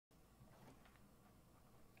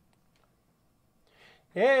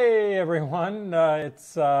Hey everyone,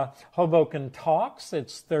 it's Hoboken Talks.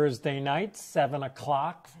 It's Thursday night, 7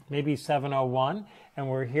 o'clock, maybe 7:01, and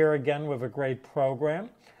we're here again with a great program.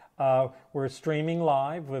 We're streaming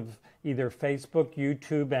live with either Facebook,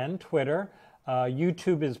 YouTube, and Twitter.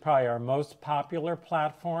 YouTube is probably our most popular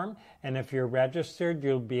platform, and if you're registered,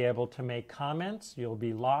 you'll be able to make comments. You'll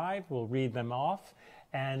be live, we'll read them off,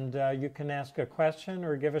 and you can ask a question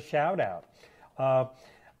or give a shout out.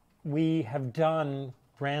 We have done,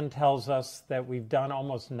 Brand tells us that we've done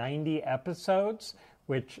almost 90 episodes,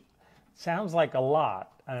 which sounds like a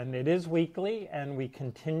lot, and it is weekly, and we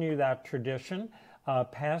continue that tradition.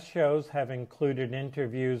 Past shows have included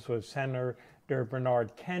interviews with Senator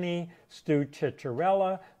Bernard Kenny, Stu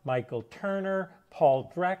Ciccarella, Michael Turner,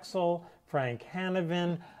 Paul Drexel, Frank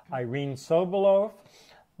Hanavan, Irene Sobolov.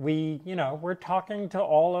 We're talking to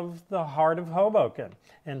all of the heart of Hoboken,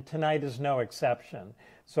 and tonight is no exception.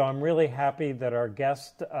 So I'm really happy that our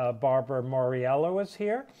guest, Barbara Mauriello, is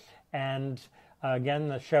here. And again,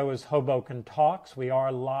 the show is Hoboken Talks. We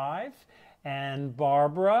are live. And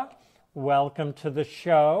Barbara, welcome to the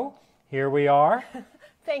show. Here we are.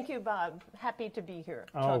 Thank you, Bob. Happy to be here.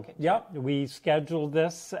 Yep. We scheduled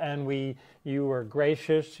this, and you were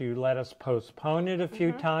gracious. You let us postpone it a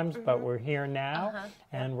few times, but we're here now,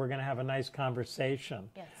 and we're going to have a nice conversation.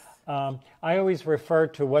 Yes. I always refer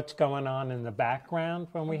to what's going on in the background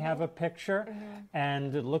when we have a picture,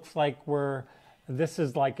 and it looks like this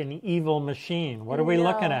is like an evil machine. What are we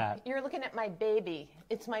looking at? You're looking at my baby.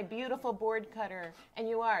 It's my beautiful board cutter, and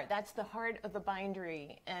that's the heart of the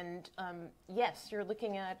bindery. And yes, you're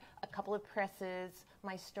looking at a couple of presses,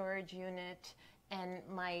 my storage unit, and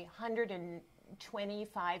my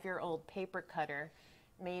 125-year-old paper cutter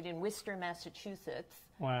made in Worcester, Massachusetts.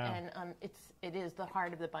 Wow. And it is the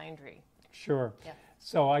heart of the bindery. Sure. Yeah.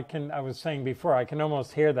 So I was saying before, I can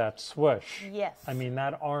almost hear that swoosh. Yes. I mean,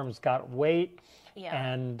 that arm's got weight. Yeah.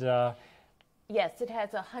 And yes, it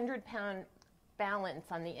has a 100-pound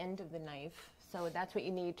balance on the end of the knife. So that's what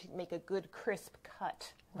you need to make a good crisp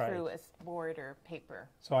cut through a board or paper.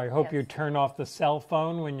 So I hope you turn off the cell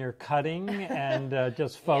phone when you're cutting and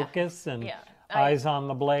just focus and eyes on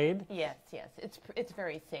the blade. Yes. It's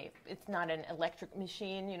very safe. It's not an electric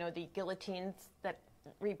machine. The guillotines that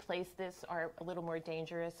replace this are a little more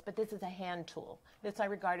dangerous, but this is a hand tool. This I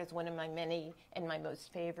regard as one of my many and my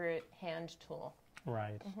most favorite hand tool.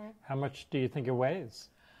 Right. How much do you think it weighs?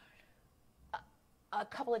 A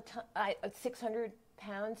couple of 600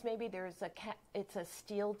 pounds maybe. It's a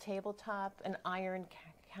steel tabletop, an iron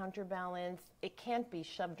counterbalance. It can't be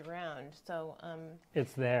shoved around, so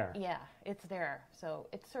it's there. Yeah, it's there. So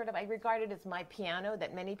it's I regard it as my piano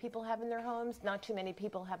that many people have in their homes. Not too many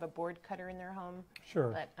people have a board cutter in their home.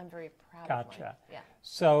 Sure. But I'm very proud of Gotcha. Yeah.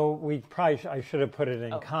 So I should have put it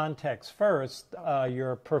in context first.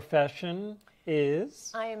 Your profession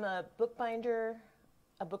is? I am a bookbinder,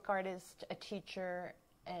 a book artist, a teacher,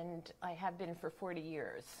 and I have been for 40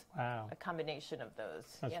 years. Wow. A combination of those.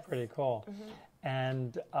 That's pretty cool.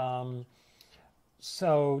 And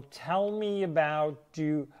so tell me about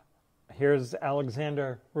here's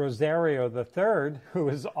Alexander Rosario III, who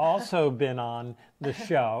has also been on the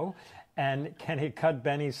show. And can he cut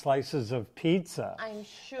Benny slices of pizza? I'm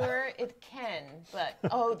sure it can, but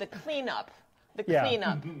the cleanup. The yeah,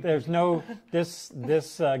 cleanup. There's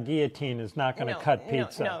this guillotine is not going to cut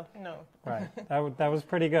pizza. No. Right. That was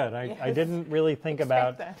pretty good. I didn't really think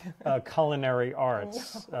about culinary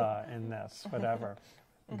arts in this. Whatever.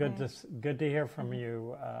 Good to hear from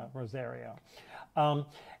you, Rosario.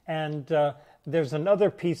 And there's another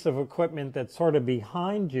piece of equipment that's sort of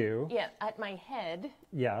behind you. Yeah, at my head.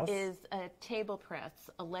 Yes. Is a table press,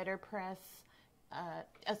 a letter press, a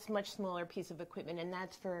much smaller piece of equipment, and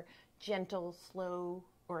that's for gentle, slow,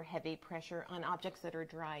 or heavy pressure on objects that are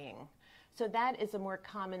drying. So that is a more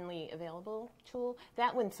commonly available tool.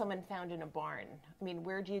 That one someone found in a barn. I mean,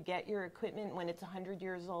 where do you get your equipment when it's 100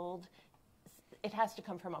 years old? It has to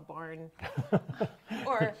come from a barn.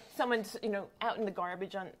 Or someone's, out in the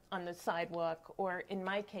garbage on the sidewalk, or in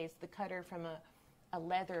my case, the cutter from a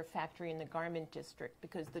leather factory in the garment district,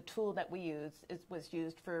 because the tool that we use was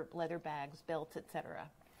used for leather bags, belts, etc.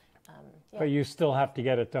 But you still have to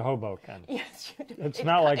get it to Hoboken. Yes, you do. It's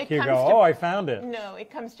not like you go, I found it. No, it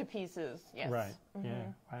comes to pieces, yes. Right,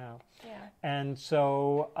 yeah, wow. Yeah. And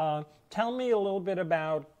so tell me a little bit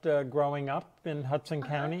about growing up in Hudson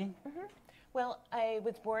County. Well, I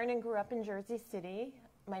was born and grew up in Jersey City.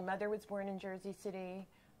 My mother was born in Jersey City.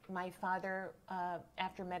 My father,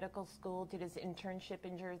 after medical school, did his internship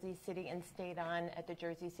in Jersey City and stayed on at the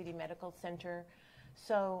Jersey City Medical Center.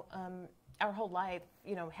 So our whole life,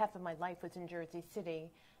 half of my life was in Jersey City.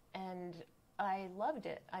 And I loved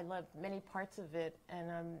it. I loved many parts of it,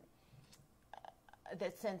 and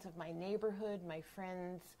that sense of my neighborhood, my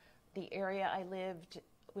friends, the area I lived,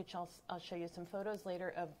 which I'll show you some photos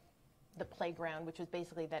later of the playground, which was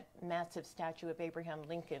basically that massive statue of Abraham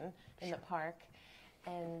Lincoln in the park.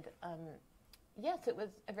 And yes, it was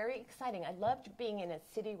very exciting. I loved being in a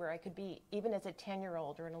city where I could be, even as a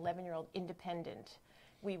 10-year-old or an 11-year-old, independent.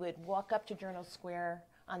 We would walk up to Journal Square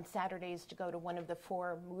on Saturdays to go to one of the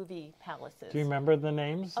 4 movie palaces. Do you remember the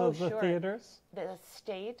names of the theaters? The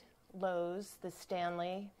State, Lowe's, the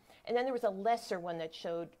Stanley, and then there was a lesser one that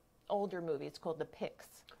showed older movies called the Pix.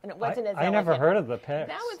 And it wasn't as elegant. I never heard of the Pix.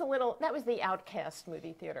 That was the outcast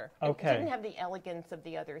movie theater. Okay. It didn't have the elegance of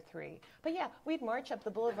the other 3. But yeah, we'd march up the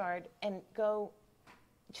boulevard and go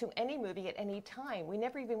to any movie at any time. We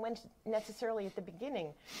never even went necessarily at the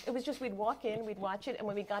beginning. It was just we'd walk in, we'd watch it, and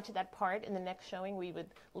when we got to that part in the next showing, we would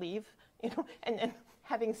leave, and then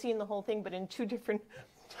having seen the whole thing, but in 2 different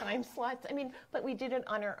time slots. I mean, but we did it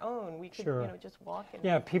on our own. We could, just walk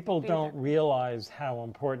and people don't realize how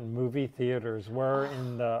important movie theaters were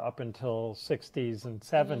in the up until 60s and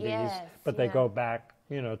 70s, but they go back,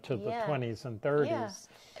 to the 20s and 30s. Yeah.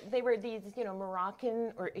 They were these,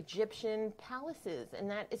 Moroccan or Egyptian palaces, and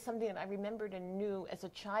that is something that I remembered and knew as a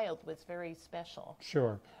child was very special.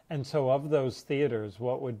 Sure. And so of those theaters,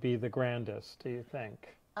 what would be the grandest, do you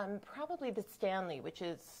think? Probably the Stanley, which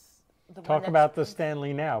is the Talk about the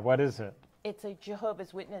Stanley now. What is it? It's a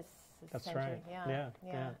Jehovah's Witness That's center. right.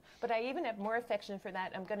 Yeah. But I even have more affection for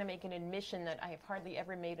that. I'm going to make an admission that I have hardly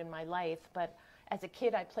ever made in my life, but as a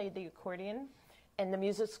kid I played the accordion, and the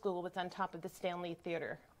music school was on top of the Stanley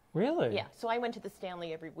Theater. Really? Yeah, so I went to the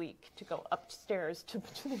Stanley every week to go upstairs to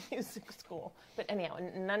the music school. But anyhow,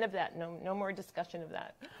 none of that, no more discussion of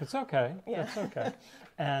that. It's okay. Yeah. It's okay.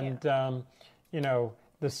 And,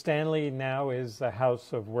 the Stanley now is a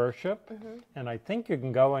house of worship, and I think you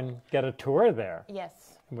can go and get a tour there.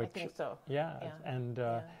 Yes, I think so. Yeah, and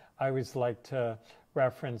I always like to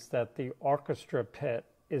reference that the orchestra pit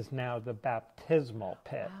is now the baptismal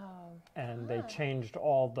pit. Wow. And they changed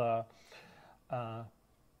all the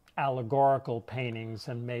allegorical paintings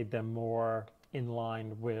and made them more in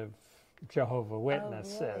line with Jehovah's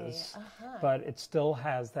Witnesses. Oh, really? But it still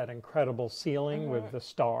has that incredible ceiling with the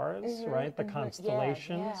stars, right? The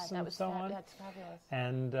constellations and so on. That's fabulous.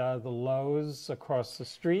 And the Lowe's across the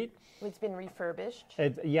street. It's been refurbished.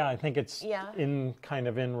 I think it's in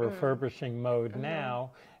refurbishing mode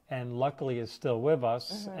now, and luckily is still with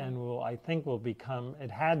us, and I think will become,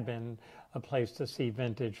 it had been a place to see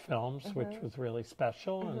vintage films, which was really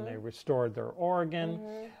special, and they restored their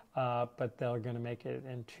organ, but they're going to make it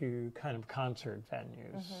into kind of concert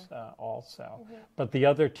venues also. But the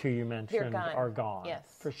other 2 you mentioned are gone,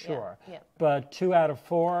 for sure. Yeah. But 2 out of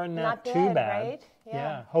 4, not too dead, bad. Right?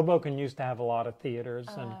 Yeah. Hoboken used to have a lot of theaters,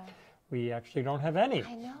 and we actually don't have any.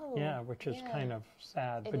 I know. Yeah, which is kind of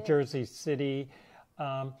sad. But Jersey City.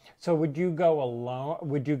 So would you go alone?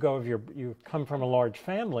 Would you go if you come from a large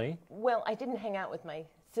family? Well, I didn't hang out with my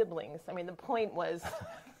siblings. I mean, the point was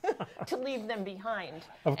to leave them behind.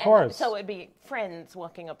 Of course. So it'd be friends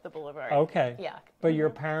walking up the boulevard. Okay. Yeah. But your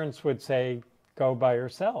parents would say, go by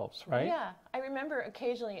yourselves, right? Yeah. I remember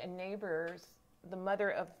occasionally a neighbor's, the mother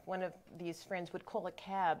of one of these friends would call a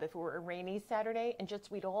cab if it were a rainy Saturday, and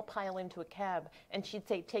we'd all pile into a cab, and she'd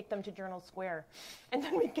say, take them to Journal Square. And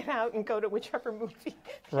then we'd get out and go to whichever movie.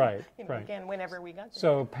 Right, Again, whenever we got there.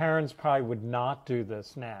 So parents probably would not do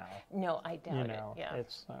this now. No, I doubt it. Yeah.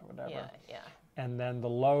 It's whatever. Yeah. And then the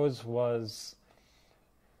Lowe's was,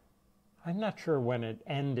 I'm not sure when it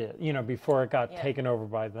ended, before it got taken over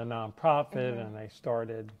by the nonprofit and they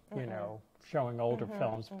started, showing older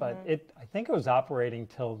films, but I think it was operating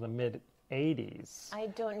till the mid-'80s. I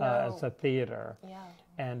don't know. As a theater. Yeah.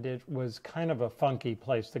 And it was kind of a funky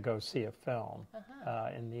place to go see a film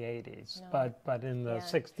in the 80s. No. But in the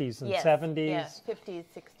 60s and 70s. 50s,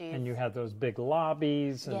 60s. And you had those big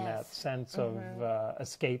lobbies and that sense of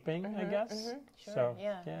escaping, I guess. Sure, so,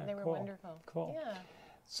 they were cool. wonderful. Cool. Yeah.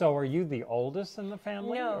 So are you the oldest in the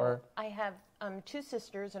family? No, or? I have 2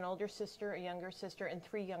 sisters, an older sister, a younger sister, and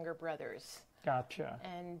 3 younger brothers. Gotcha.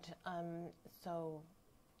 And so,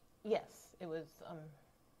 yes, it was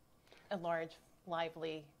a large,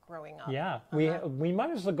 lively growing up. Yeah, we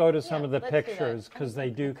might as well go to some of the pictures because they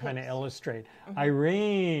do kind of illustrate.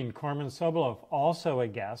 Irene Korman-Sobolov, also a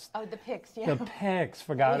guest. Oh, the pics, The pics,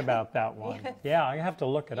 forgot about that one. Yes. Yeah, I have to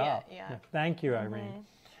look it up. Yeah. Thank you, Irene.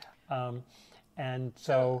 And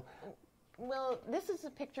so Well, this is a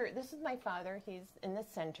picture. This is my father. He's in the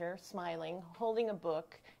center, smiling, holding a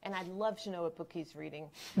book, and I'd love to know what book he's reading.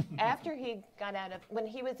 After he got out of, when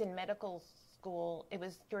he was in medical school, it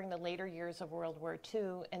was during the later years of World War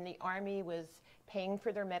II, and the Army was paying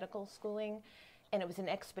for their medical schooling, and it was an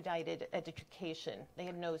expedited education. They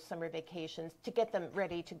had no summer vacations to get them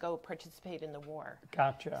ready to go participate in the war.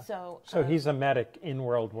 Gotcha. So he's a medic in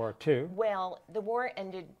World War II? Well, the war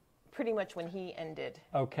ended pretty much when he ended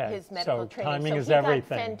his medical training. Timing is he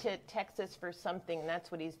everything. Got sent to Texas for something, and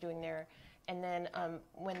that's what he's doing there. And then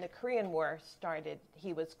when the Korean War started,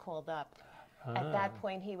 he was called up. At that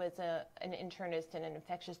point, he was an internist and an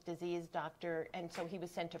infectious disease doctor, and so he was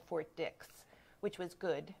sent to Fort Dix, which was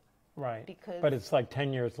good. Right. Because but it's like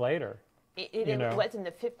 10 years later. It was in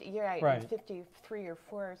the 50, right. 53 or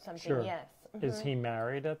 4 or something, sure. Yes. Mm-hmm. Is he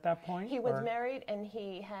married at that point? He was married, and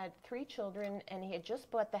he had 3 children, and he had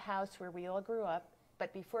just bought the house where we all grew up.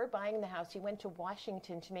 But before buying the house, he went to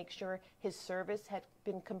Washington to make sure his service had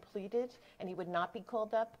been completed and he would not be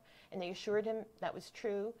called up. And they assured him that was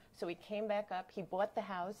true. So he came back up, he bought the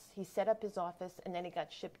house, he set up his office, and then he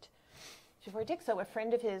got shipped to Fort Dix. So a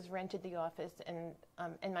friend of his rented the office, and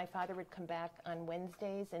my father would come back on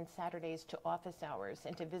Wednesdays and Saturdays to office hours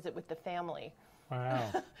and to visit with the family.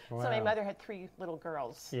 Wow. So my mother had 3 little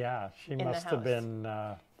girls. Yeah, she must have been...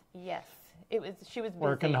 Yes. She was busy.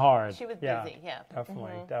 Working hard. She was busy, yeah.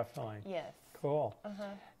 Definitely, definitely. Yes. Cool.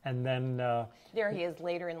 And then... there he is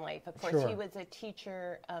later in life. Of course, sure. He was a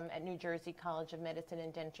teacher at New Jersey College of Medicine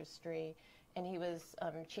and Dentistry, and he was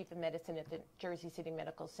chief of medicine at the Jersey City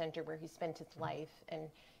Medical Center, where he spent his life, and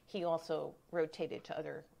he also rotated to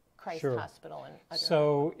other Christ sure. Hospital and other.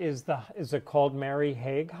 So is it called Mary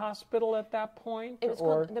Haig Hospital at that point? It was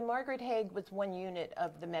called, the Margaret Haig was one unit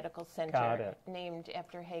of the medical center. Got it. Named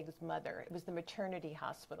after Haig's mother. It was the maternity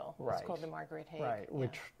hospital. Right. It's called the Margaret Haig. Right, yeah.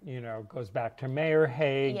 which goes back to Mayor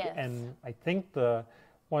Haig, Yes. and I think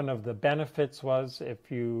one of the benefits was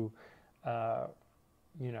if you were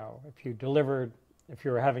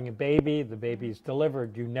having a baby, the baby's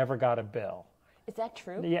delivered, you never got a bill. Is that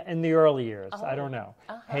true? Yeah, in the early years. Oh. I don't know.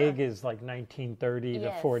 Haig is like 1930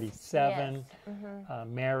 to 47. Yes.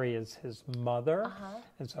 Mm-hmm. Mary is his mother,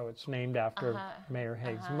 and so it's named after Mayor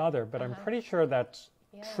Haig's mother. But I'm pretty sure that's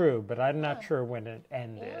true, but I'm not sure when it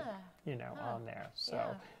ended, on there. So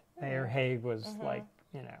Mayor Haig was like,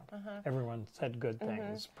 everyone said good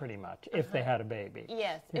things pretty much if they had a baby.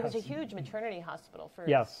 Yes, it was a huge maternity hospital for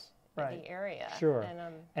right. the area. Sure.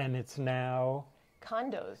 And it's now...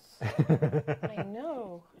 Condos. I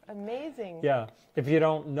know. Amazing. Yeah. If you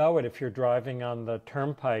don't know it, if you're driving on the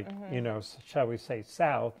turnpike, shall we say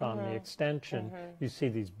south on the extension, you see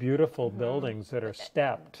these beautiful buildings that are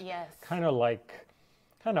stepped. Yes. Kind of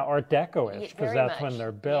Art Deco-ish, because that's when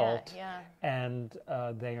they're built. Yeah. And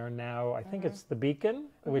they are now, I think it's the Beacon,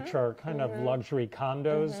 which are kind of luxury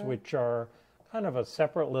condos, which are kind of a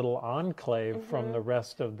separate little enclave from the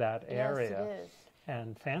rest of that area. Yes, it is.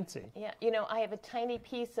 And fancy. Yeah, I have a tiny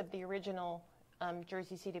piece of the original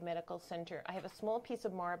Jersey City Medical Center. I have a small piece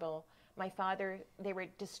of marble. My father, they were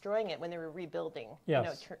destroying it when they were rebuilding,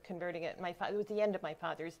 converting it. It was the end of my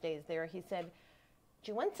father's days there. He said,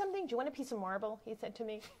 "Do you want something? Do you want a piece of marble?" He said to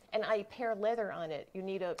me. And I pair leather on it. You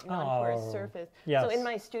need a non-porous surface. Yes. So in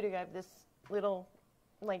my studio, I have this little,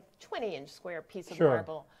 20-inch square piece of Sure.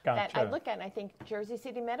 marble Gotcha. that I look at and I think, Jersey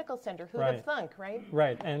City Medical Center, who'd have thunk, right?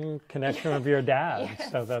 Right, and connection of your dad,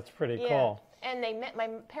 so that's pretty cool. And my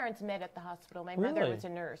parents met at the hospital. My mother was a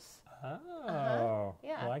nurse. Oh,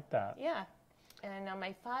 Yeah. I like that. Yeah. And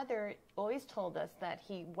my father always told us that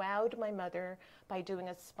he wowed my mother by doing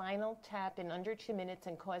a spinal tap in under 2 minutes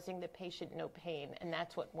and causing the patient no pain, and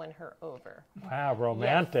that's what won her over. Wow,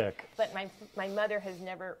 romantic. Yes. But my mother has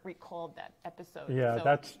never recalled that episode. Yeah,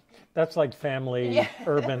 so. that's like family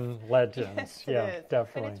urban legends. Yes, it is.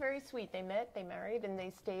 Definitely. But it's very sweet. They met, they married, and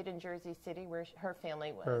they stayed in Jersey City where her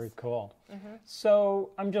family was. Very cool. So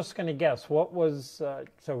I'm just going to guess, what was,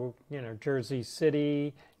 Jersey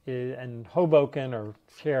City and Hoboken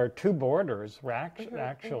share 2 borders,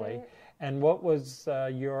 actually. And what was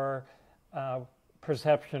your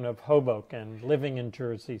perception of Hoboken, living in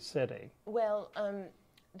Jersey City? Well,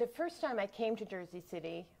 the first time I came to Jersey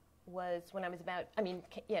City was when I was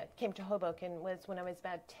came to Hoboken was when I was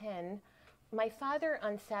about 10. My father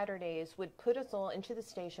on Saturdays would put us all into the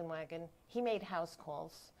station wagon. He made house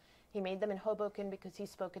calls. He made them in Hoboken because he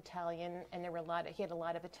spoke Italian, and he had a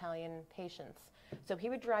lot of Italian patients. So he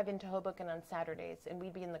would drive into Hoboken on Saturdays, and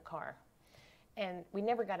we'd be in the car. And we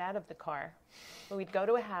never got out of the car. But we'd go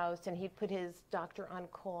to a house, and he'd put his doctor on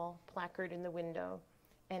call placard in the window.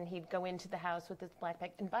 and he'd go into the house with his black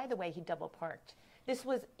bag. And by the way, he double parked.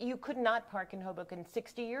 You could not park in Hoboken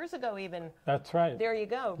 60 years ago even. That's right. There you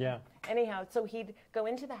go. Yeah. Anyhow, so he'd go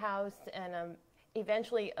into the house, and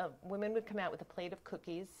eventually a woman would come out with a plate of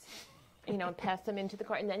cookies, and pass them into the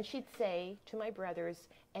car. And then she'd say to my brothers,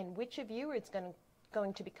 and which of you is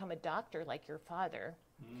going to become a doctor like your father?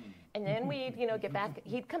 And then we'd, get back.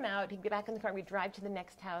 He'd come out. He'd get back in the car. We'd drive to the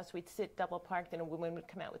next house. We'd sit double parked, and a woman would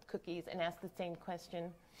come out with cookies and ask the same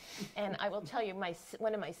question. And I will tell you,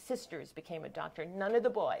 one of my sisters became a doctor. None of the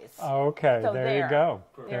boys. Oh, okay. So there you go.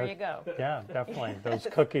 There you go. Yeah, definitely. Those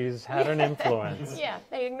cookies had an influence. Yeah,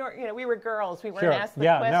 they ignored. We were girls. We weren't Sure. asked the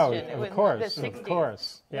Yeah, question. no, It was of course, the 60s. of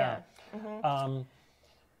course. Yeah. Mm-hmm.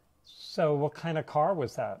 So what kind of car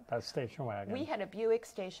was that station wagon? We had a Buick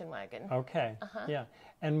station wagon. Okay. Yeah.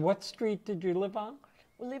 And what street did you live on?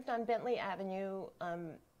 We lived on Bentley Avenue,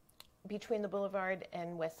 between the Boulevard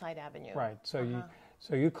and West Side Avenue. Right.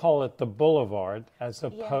 So you call it the Boulevard as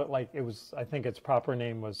Yeah. like it was. I think its proper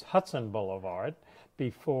name was Hudson Boulevard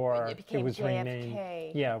before It became was JFK.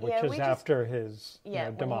 renamed. Yeah, which Yeah, is we just- after his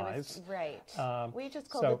when he demise. was- right. We just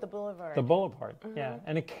called so it the Boulevard. The Boulevard. Yeah.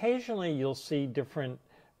 And occasionally you'll see different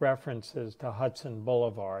references to Hudson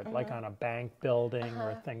Boulevard, like on a bank building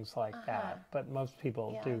or things like that. But most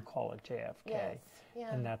people Yeah. do call it JFK. Yes.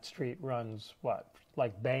 Yeah. And that street runs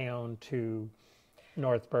like Bayonne to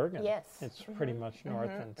North Bergen. Yes. It's pretty much north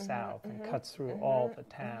and south and cuts through all the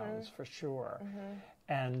towns for sure.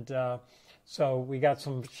 And so we got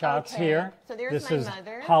some shots Okay. here. So there's this my is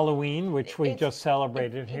mother. Halloween, which we It's- just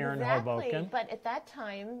celebrated here exactly. in Hoboken. But at that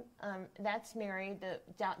time, that's Mary.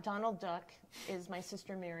 Donald Duck is my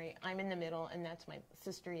sister Mary. I'm in the middle, and that's my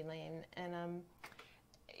sister Elaine. And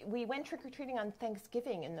we went trick-or-treating on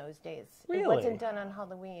Thanksgiving in those days. Really? It wasn't done on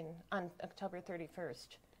Halloween, on October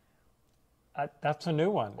 31st. That's a new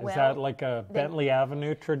one. Is Well, that like a Bentley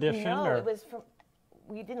Avenue tradition? No, or? it was from.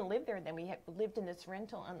 We didn't live there then. We lived in this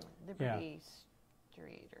rental on Liberty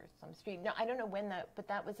Street or some street. No, I don't know when but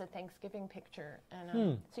that was a Thanksgiving picture.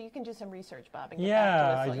 And so you can do some research, Bob, and get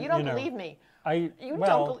back to us. You don't believe me. You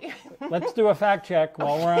don't believe. Let's do a fact check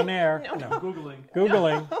while we're on air. No.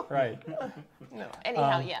 Googling, right. No.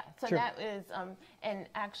 Anyhow, yeah. So sure. that was, and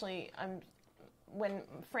actually, when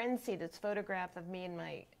friends see this photograph of me and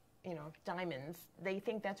my, diamonds, they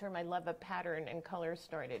think that's where my love of pattern and color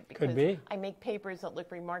started. Because Could be. I make papers that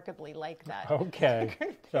look remarkably like that. Okay.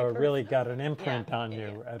 So it really got an imprint Yeah, on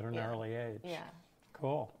you yeah, at an early age. Yeah.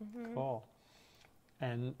 Cool. Cool.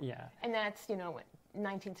 And yeah. And that's,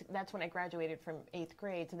 that's when I graduated from 8th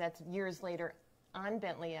grade. So that's years later on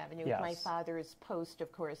Bentley Avenue with my Yes. father's post,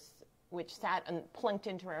 of course, which sat and plunked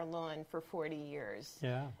into our lawn for 40 years.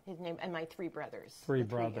 Yeah. His name, and my three brothers. Three the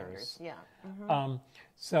brothers. Youngers. Yeah.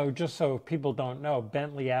 So just so people don't know,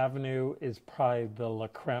 Bentley Avenue is probably the La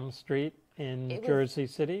Creme Street in Jersey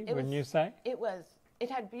City, wouldn't you say? It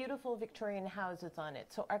had beautiful Victorian houses on it,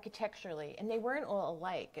 so architecturally, and they weren't all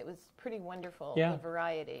alike. It was pretty wonderful, Yeah. the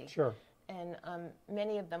variety. Sure. And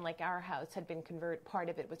many of them, like our house, had been part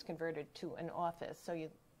of it was converted to an office, so you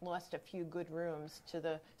lost a few good rooms to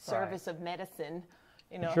the service of medicine.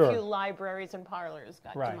 Sure. A few libraries and parlors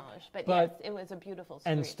got demolished. But yes, it was a beautiful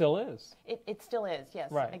street. And still is. It still is,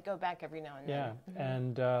 yes. Right. I go back every now and Yeah.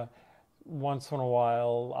 then. And once in a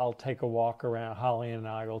while, I'll take a walk around. Holly and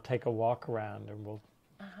I will take a walk around, and we'll,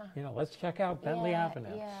 let's check out Bentley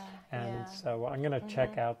Avenue. Yeah, And yeah. so I'm going to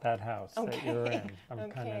check out that house that you're in. I'm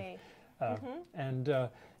Okay.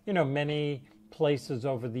 and many places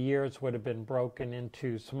over the years would have been broken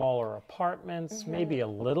into smaller apartments, maybe a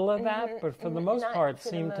little of that, but for the most Not part for the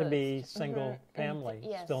seemed to be most. single family,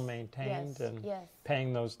 Yes, still maintained yes, and yes.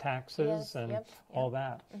 paying those taxes Yes, and yep, all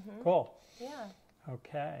that. Cool. Yeah.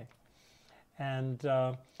 Okay. And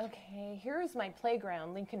Okay, here's my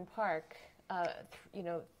playground, Lincoln Park,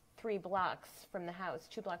 3 blocks from the house,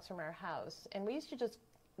 2 blocks from our house. And we used to just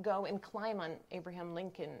go and climb on Abraham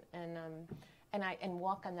Lincoln and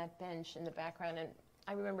walk on that bench in the background. And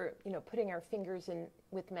I remember, putting our fingers in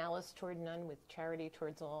with malice toward none, with charity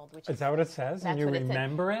towards all. Which is that what it says? And you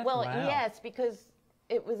remember it? Well, wow. yes, because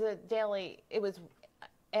it was it was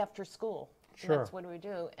after school. Sure. That's what we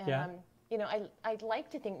do. And, Yeah. I'd like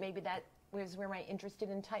to think maybe that was where my interest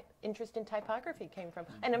in typography came from.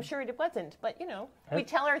 And I'm sure it wasn't, but we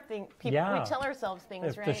tell we tell ourselves things,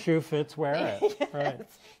 If right? the shoe fits, wear it. Yes. Right.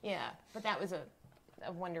 Yeah, but that was a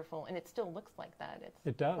wonderful, and it still looks like that.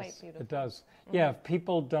 It does. Quite beautiful. It does. Yeah, if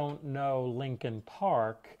people don't know Lincoln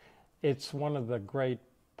Park, it's one of the great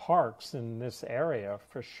parks in this area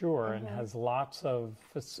for sure, and has lots of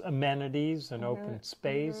amenities and open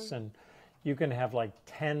space, and you can have like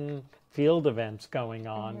 10 field events going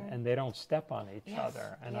on and they don't step on each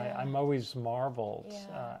other. And I'm always marveled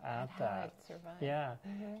at how that. it survived. Yeah.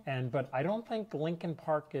 But I don't think Lincoln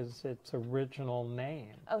Park is its original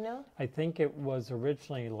name. Oh, no? I think it was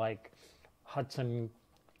originally like Hudson,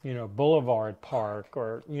 Boulevard Park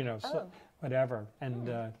or, whatever.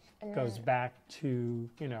 And goes back to,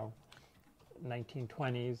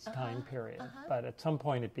 1920s time period. But at some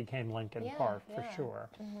point it became Lincoln Park for sure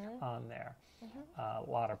on there. A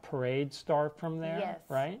lot of parades start from there,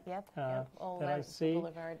 right? Yep. All that I see.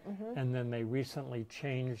 Boulevard. And then they recently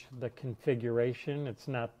changed the configuration. It's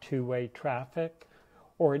not two-way traffic.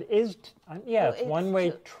 Or it is, it's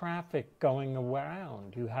one-way traffic going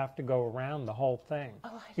around. You have to go around the whole thing.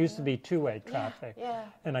 It used to be two-way traffic.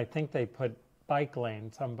 And I think they put bike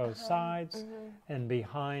lanes on both sides. And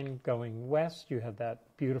behind going west, you have that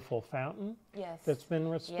beautiful fountain that's been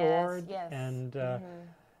restored. And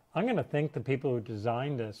I'm going to think the people who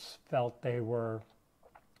designed this felt they were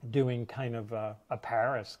doing kind of a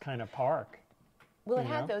Paris kind of park. Well, it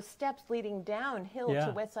had those steps leading downhill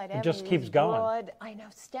to West Side Avenue. It just keeps going. Broad, I know,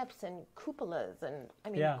 steps and cupolas and,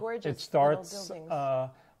 gorgeous it starts little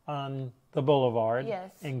buildings. On the boulevard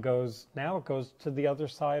and goes to the other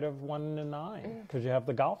side of 1 and 9 because you have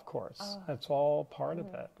the golf course. That's all part of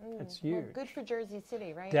it. It's huge. Well, good for Jersey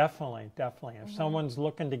City, right? Definitely. If someone's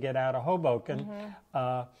looking to get out of Hoboken,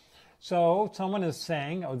 so someone is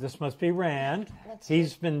saying, this must be Rand.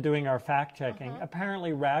 He's been doing our fact checking.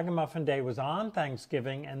 Apparently Ragamuffin Day was on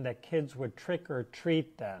Thanksgiving and the kids would trick or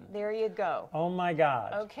treat then. There you go. Oh my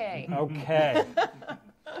God. Okay.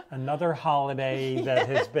 Another holiday that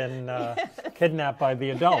has been kidnapped by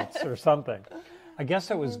the adults or something. I guess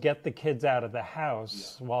it was get the kids out of the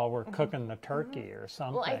house while we're cooking the turkey or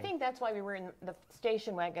something. Well, I think that's why we were in the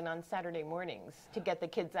station wagon on Saturday mornings, to get the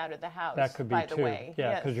kids out of the house. That could be by too. the way.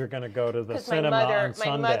 Yeah, because you're going to go to the cinema on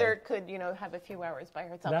Sunday. My mother could, have a few hours by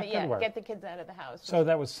herself. That could work. Get the kids out of the house. So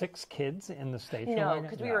that was 6 kids in the station wagon? No,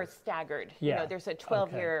 because we were staggered. Yeah. There's a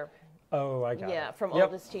 12-year... Oh, I got it. Yeah, from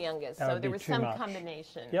oldest to youngest. That so would there be was too some much.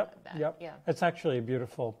 combination of that. Yeah. It's actually a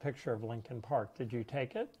beautiful picture of Lincoln Park. Did you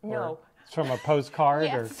take it? No. Or it's from a postcard?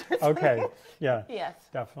 Yes. Or, okay. Yeah. Yes.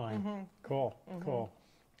 Definitely. Cool.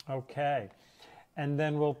 Okay. And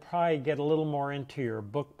then we'll probably get a little more into your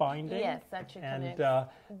bookbinding. Yes, that should come in.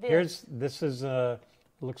 And this is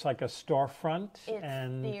looks like a storefront.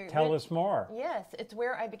 Tell us more. Yes, it's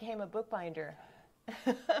where I became a bookbinder.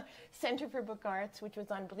 Center for Book Arts, which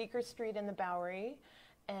was on Bleecker Street in the Bowery,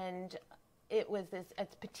 and it was as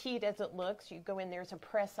petite as it looks. You go in, there's a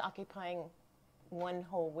press occupying one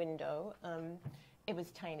whole window. It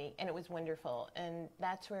was tiny, and it was wonderful, and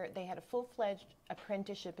that's where they had a full-fledged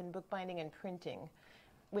apprenticeship in bookbinding and printing,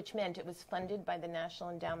 which meant it was funded by the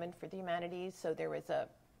National Endowment for the Humanities, so there was a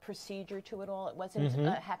procedure to it all. It wasn't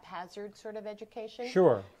a haphazard sort of education.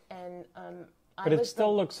 Sure. And but it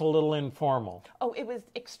still looks a little informal. Oh, it was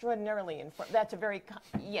extraordinarily informal. That's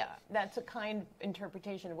that's a kind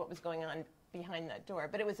interpretation of what was going on behind that door.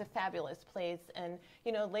 But it was a fabulous place. And,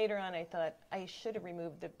 later on I thought I should have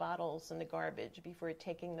removed the bottles and the garbage before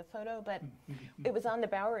taking the photo. But it was on the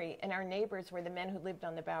Bowery, and our neighbors were the men who lived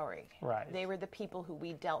on the Bowery. Right. They were the people who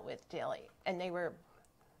we dealt with daily. And they were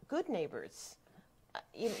good neighbors.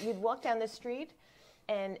 You'd walk down the street,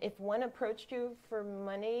 and if one approached you for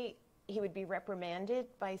money, he would be reprimanded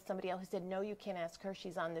by somebody else who said, no, you can't ask her,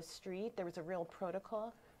 she's on the street. There was a real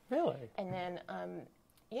protocol. Really? And then,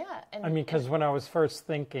 because when I was first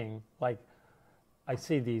thinking, I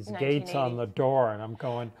see these gates on the door, and I'm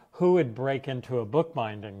going, who would break into a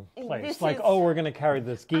bookbinding place? We're going to carry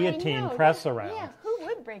this guillotine press around. Yeah, who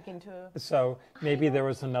would break into a... So maybe there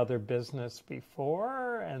was another business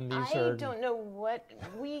before, and these are... I don't know what...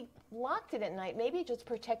 We locked it at night. Maybe it just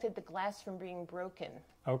protected the glass from being broken.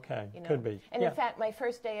 Okay, could be. And in fact, my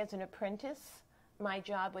first day as an apprentice, my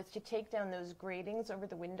job was to take down those gratings over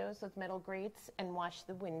the windows, those metal grates, and wash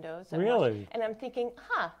the windows. Really? And I'm thinking,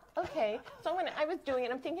 okay. So when I was doing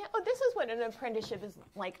it, I'm thinking, this is what an apprenticeship is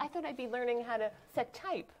like. I thought I'd be learning how to set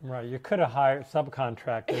type. Right. You could have hired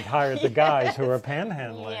the guys who were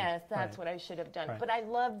panhandling. Yes, that's what I should have done. Right. But I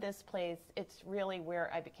love this place. It's really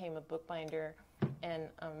where I became a bookbinder. And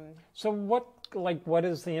so what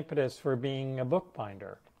is the impetus for being a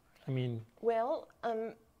bookbinder? I mean... Well,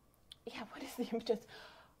 what is the impetus?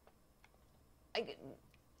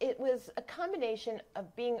 It was a combination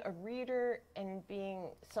of being a reader and being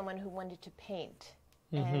someone who wanted to paint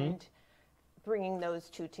and bringing those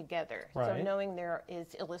two together. Right. So knowing there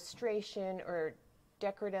is illustration or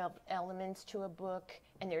decorative elements to a book,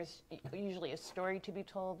 and there's usually a story to be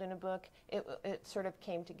told in a book, it sort of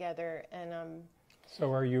came together. And So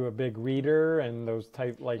are you a big reader and those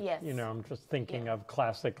type, like, Yes. I'm just thinking of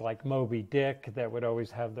classic like Moby Dick that would always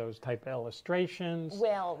have those type of illustrations?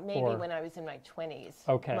 Well, maybe when I was in my 20s.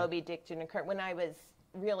 Okay. Moby Dick didn't occur. When I was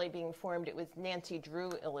really being formed, it was Nancy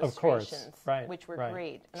Drew illustrations, of course. Right. which were right.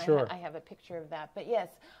 great. And Sure. I have a picture of that. But yes,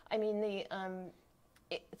 I mean,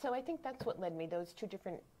 so I think that's what led me, those two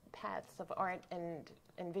different paths of art and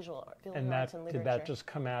visual arts and literature. Did that just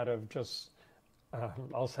come out of just,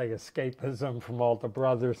 I'll say, escapism from all the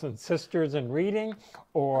brothers and sisters and reading,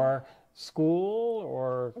 or school,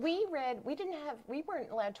 or? We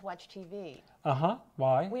weren't allowed to watch TV.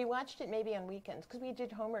 Why? We watched it maybe on weekends because we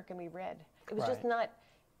did homework and we read. It was Right.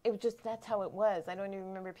 that's how it was. I don't even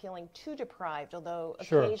remember feeling too deprived, although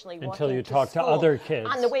Sure. occasionally Until walking you to talk school, to other kids.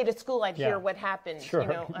 on the way to school, I'd Yeah. hear what happened, Sure.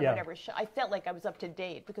 on Yeah. whatever show. I felt like I was up to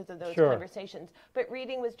date because of those Sure. conversations. But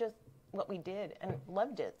reading was just what we did and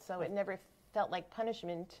loved it, so it never felt like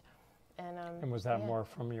punishment. And was that more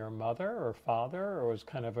from your mother or father, or was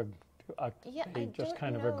kind of they just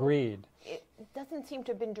kind of know. agreed? It doesn't seem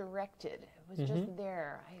to have been directed. It was just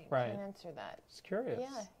there. I Right. can't answer that. It's curious.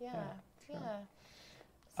 Yeah.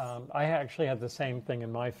 I actually had the same thing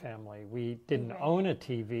in my family. We didn't own a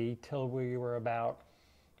TV till we were about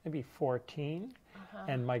maybe 14,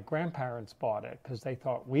 and my grandparents bought it because they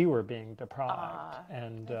thought we were being deprived.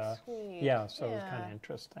 And that's sweet. yeah, so it was kind of Yeah.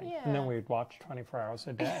 interesting. Yeah. And then we'd watch 24 hours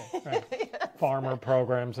a day, right? Farmer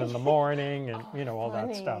programs in the morning, and all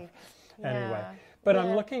that stuff. Anyway, Yeah. but I'm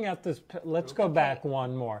Yeah. looking at this. Let's go back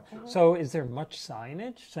one more. So, is there much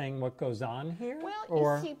signage saying what goes on here? Well,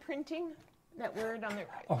 or? you see printing, that word on the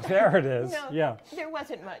right. Oh, there it is. No, Yeah. there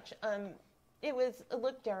wasn't much. It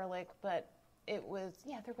looked derelict, but there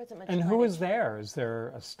wasn't much. And who signage. is there? Is there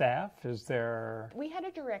a staff? Is there, We had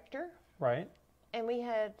a director, right? and we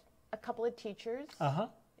had a couple of teachers.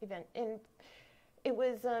 And it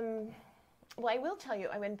was. Well, I will tell you,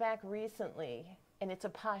 I went back recently, and it's a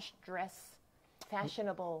posh dress,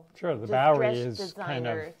 fashionable. Sure, the dress Bowery is kind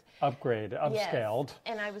of designers. upscaled. Yes.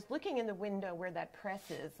 And I was looking in the window where that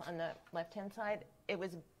press is on the left-hand side. It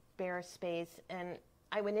was bare space, and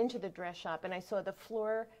I went into the dress shop, and I saw the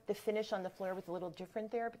floor, the finish on the floor was a little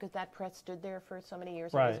different there because that press stood there for so many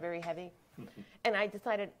years. And it was Right. very heavy. And I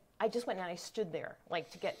decided, I just went and I stood there, like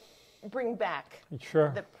to bring back Sure.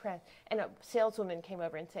 the press. And a saleswoman came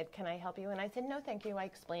over and said, "Can I help you?" And I said, "No, thank you." I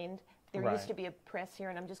explained, there Right. used to be a press here,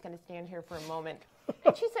 and I'm just going to stand here for a moment.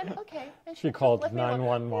 And she said, "Okay." And She just called left me alone.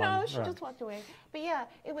 911. No, she Right. just walked away. But yeah,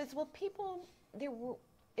 it was,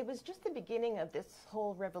 it was just the beginning of this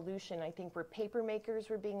whole revolution, I think, where paper makers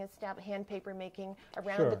were being established, hand paper making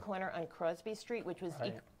around Sure. the corner on Crosby Street, which was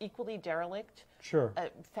Right. equally derelict. Sure. A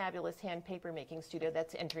fabulous hand paper making studio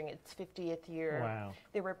that's entering its 50th year. Wow.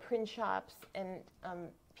 There were print shops, and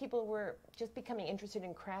people were just becoming interested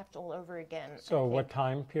in craft all over again. So what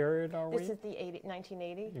time period are we? This is the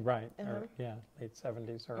 1980. Right. Late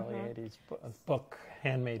 70s, early 80s.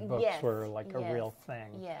 Handmade books Yes, were like a yes, real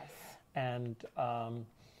thing. Yes. And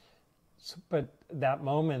but that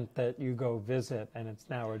moment that you go visit and it's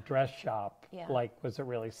now a dress shop, Yeah. like, was it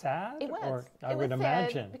really sad? It was. Or, I It would was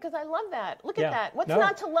imagine. sad because I love that. Look Yeah. at that. What's No,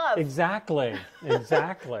 not to love? Exactly.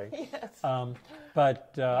 Exactly. Yes.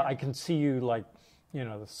 But I can see you, like,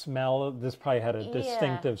 the smell. This probably had a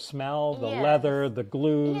distinctive smell. The Yes. leather, the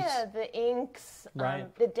glues. Yeah, the inks,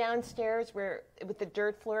 Right. the downstairs with the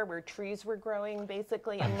dirt floor where trees were growing,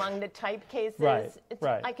 basically among the type cases. Right.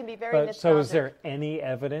 Right. I can be very But nostalgic. so, is there any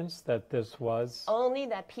evidence that this was Only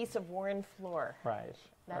that piece of worn floor. right?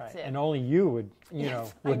 That's right. it. And only you would,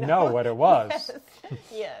 Yes, I would know what it was.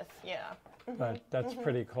 Yes. Yeah. But that's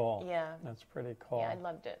pretty cool. Yeah. That's pretty cool. Yeah, I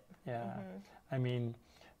loved it. Yeah. I mean,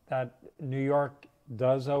 that New York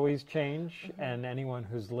does always change, and anyone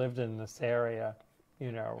who's lived in this area,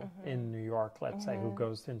 in New York, let's say, who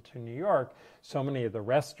goes into New York, so many of the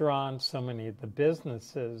restaurants, so many of the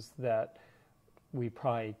businesses that we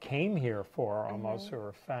probably came here for almost,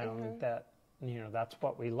 or found that, that's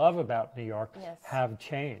what we love about New York, Yes. have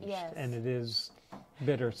changed. Yes. And it is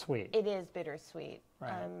bittersweet. It is bittersweet.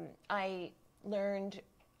 Right.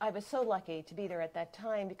 I was so lucky to be there at that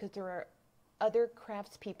time because there were other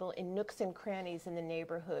craftspeople in nooks and crannies in the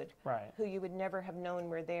neighborhood Right. who you would never have known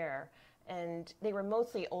were there. And they were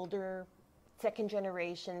mostly older, second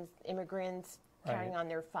generations immigrants carrying Right. on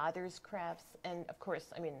their father's crafts. And of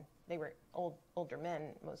course, I mean, they were older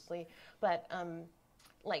men mostly, but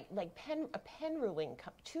like a pen ruling,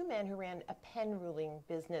 two men who ran a pen ruling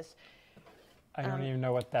business. I don't even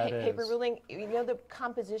know what that is. Paper ruling, the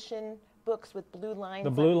composition books with blue lines.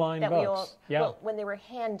 The blue line that books, yeah. Well, when they were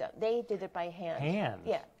they did it by hand. Hand?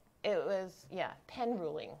 Yeah. It was, pen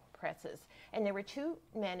ruling presses. And there were two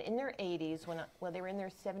men in their 80s, they were in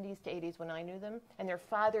their 70s to 80s when I knew them, and their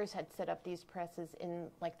fathers had set up these presses in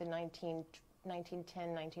like the 1910,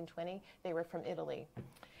 1920. They were from Italy.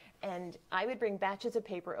 And I would bring batches of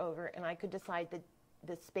paper over, and I could decide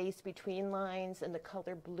the space between lines and the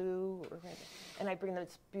color blue or red. And I'd bring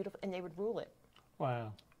those beautiful, and they would rule it.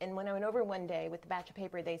 Wow. And when I went over one day with the batch of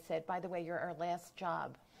paper, they said, by the way, you're our last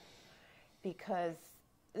job. Because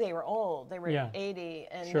they were old. They were 80,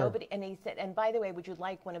 and nobody. And he said, and by the way, would you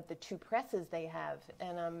like one of the two presses they have?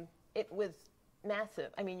 And it was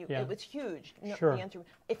massive. I mean, it was huge. No, the answer,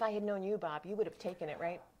 if I had known you, Bob, you would have taken it,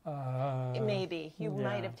 right? Maybe you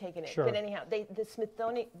might have taken it. But anyhow, the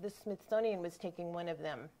Smithsonian was taking one of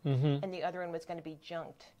them, and the other one was going to be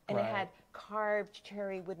junked. And it had carved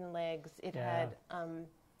cherry wooden legs. It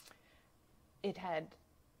had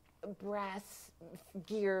brass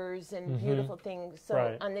gears and beautiful things.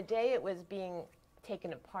 So on the day it was being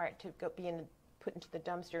taken apart to go put into the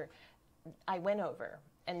dumpster, I went over,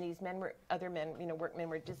 and these other men, workmen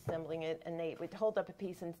were disassembling it, and they would hold up a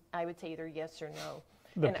piece, and I would say either yes or no.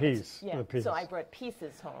 The piece. So I brought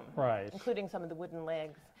pieces home, including some of the wooden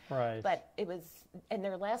legs. Right. But it was, and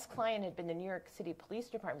their last client had been the New York City Police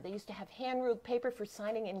Department. They used to have hand-ruled paper for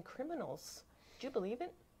signing in criminals. Do you believe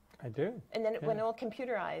it? I do. And then it went all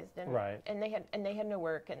computerized, and they had no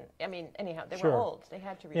work, and I mean, anyhow, they were old. They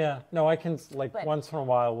had to read. Yeah. No, I can once in a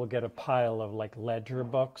while we'll get a pile of like ledger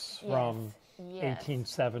books from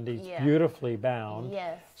 1870s, beautifully bound,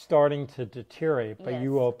 starting to deteriorate, but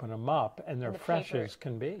you open them up and they're fresh as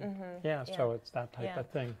can be. So it's that type of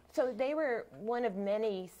thing. So they were one of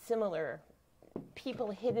many similar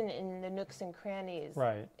people hidden in the nooks and crannies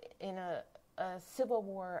in a Civil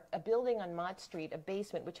War, a building on Mott Street, a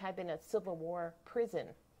basement, which had been a Civil War prison,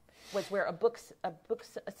 was where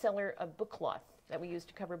a cellar of book cloth that we used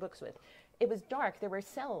to cover books with. It was dark. There were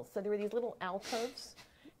cells, so there were these little alcoves,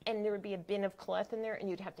 and there would be a bin of cloth in there, and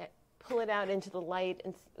you'd have to pull it out into the light,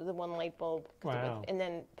 and the one light bulb, and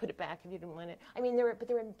then put it back if you didn't want it. I mean, there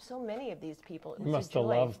were so many of these people. It was you must have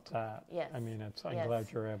loved that. Yes. I mean, I'm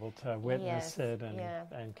glad you're able to witness it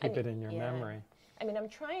and keep it in your memory. I mean, I'm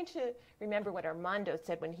trying to remember what Armando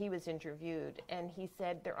said when he was interviewed, and he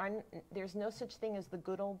said there's no such thing as the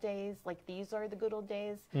good old days, like these are the good old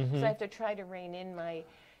days. So I have to try to rein in my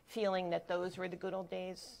feeling that those were the good old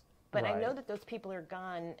days. But I know that those people are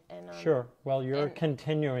gone. And well, you're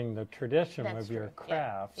continuing the tradition of your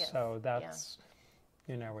craft, so that's,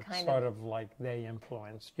 it's kind sort of like they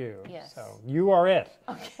influenced you. Yes. So you are it.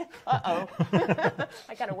 Okay.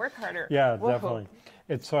 I got to work harder. Yeah, definitely.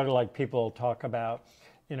 It's sort of like people talk about,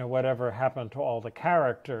 whatever happened to all the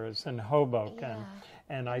characters in Hoboken.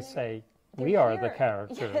 And I say, we are the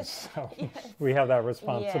characters. So we have that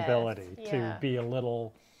responsibility to be a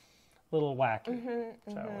little wacky.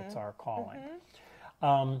 So it's our calling.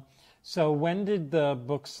 So when did the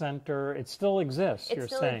book center, it still exists, you're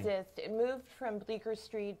saying? It still exists. It moved from Bleecker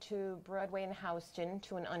Street to Broadway and Houston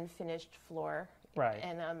to an unfinished floor. Right.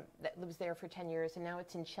 And that was there for 10 years, and now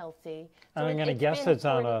it's in Chelsea. So I'm going to guess it's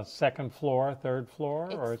on a second floor, third floor?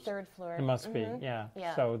 It's third floor. It must be,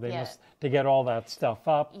 So they must, to get all that stuff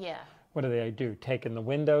up. Yeah. What do? Taking the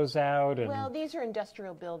windows out? Well, these are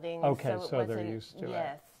industrial buildings. Okay, so they're used to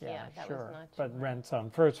it. Yes, that was not But rents on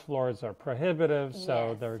first floors are prohibitive,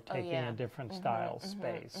 so they're taking a different style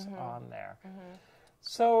space on there.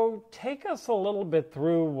 So take us a little bit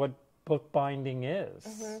through what bookbinding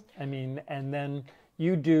is. I mean, and then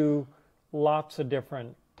you do lots of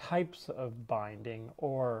different types of binding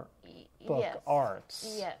or book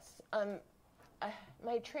arts. Yes.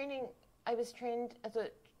 My training, I was trained as a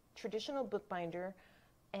traditional bookbinder,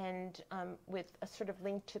 and with a sort of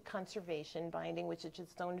link to conservation binding, which is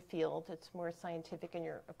its own field. It's more scientific, and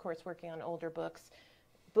you're, of course, working on older books.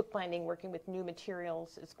 Bookbinding, working with new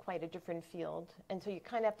materials, is quite a different field. And so you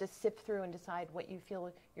kind of have to sift through and decide what you feel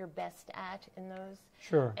you're best at in those.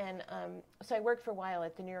 Sure. And so I worked for a while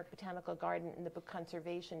at the New York Botanical Garden in the book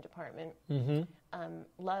conservation department.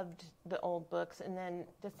 Loved the old books, and then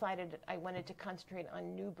decided I wanted to concentrate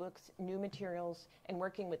on new books, new materials, and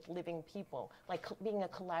working with living people, like being a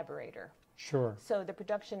collaborator. Sure. So the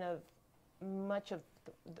production of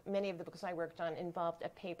many of the books I worked on involved a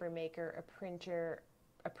paper maker, a printer,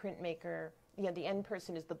 a printmaker. The end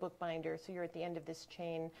person is the bookbinder, so you're at the end of this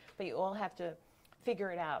chain, but you all have to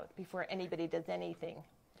figure it out before anybody does anything.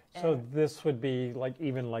 So this would be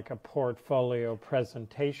even like a portfolio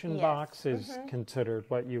presentation box is considered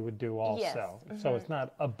what you would do also. Yes. So it's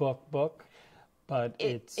not a book, But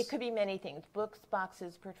it could be many things: books,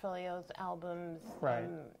 boxes, portfolios, albums. Right.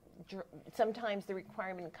 Sometimes the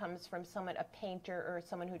requirement comes from someone, a painter or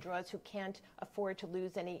someone who draws, who can't afford to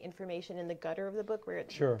lose any information in the gutter of the book where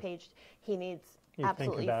it's paged. He needs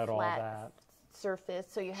absolutely flat surface,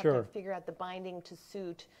 so you have to figure out the binding to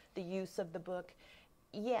suit the use of the book.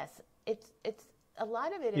 Yes, it's a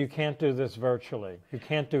lot of it. You can't do this virtually. You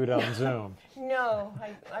can't do it on Zoom. No,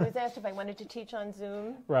 I was asked if I wanted to teach on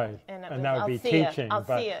Zoom. Right, and that would be teaching. I'll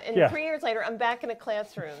see you. And 3 years later, I'm back in a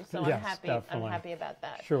classroom, so yes, I'm happy. Definitely. I'm happy about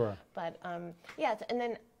that. Sure. But yes, and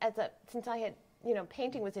then since I had,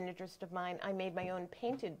 painting was an interest of mine, I made my own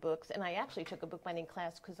painted books, and I actually took a bookbinding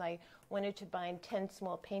class because I wanted to bind 10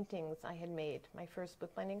 small paintings I had made, my first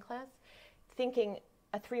bookbinding class, thinking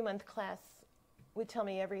a 3-month class would tell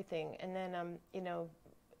me everything. And then,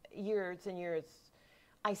 years and years,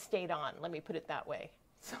 I stayed on, let me put it that way.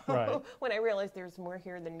 So when I realized there's more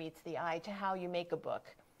here than meets the eye to how you make a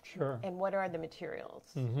book. Sure. And what are the materials.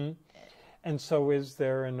 Mm-hmm. And so is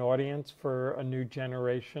there an audience for a new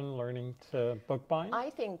generation learning to bookbind? I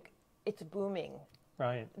think it's booming.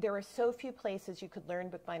 Right. There were so few places you could learn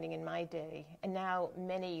bookbinding in my day, and now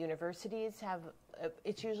many universities have,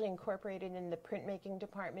 it's usually incorporated in the printmaking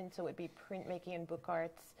department, so it would be printmaking and book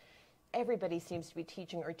arts. Everybody seems to be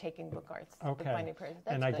teaching or taking book arts. Okay. That's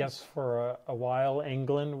and I guess for a while,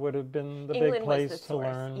 England would have been the England big place was the to source.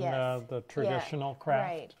 learn Yes. the traditional craft.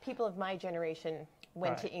 Right. People of my generation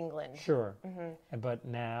went to England. Sure. But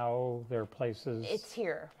now there are places. It's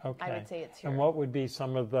here. Okay. I would say it's here. And what would be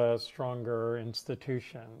some of the stronger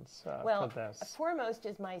institutions for this? Foremost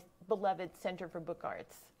is my beloved Center for Book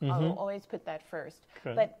Arts. I'll always put that first.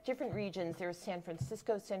 Good. But different regions, there's San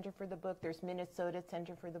Francisco Center for the Book, there's Minnesota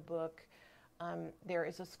Center for the Book. There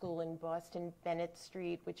is a school in Boston, Bennett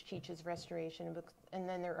Street, which teaches restoration books. And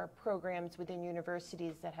then there are programs within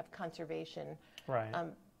universities that have conservation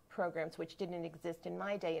programs, which didn't exist in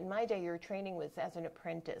my day. In my day, your training was as an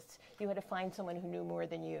apprentice. You had to find someone who knew more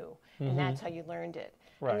than you, and that's how you learned it.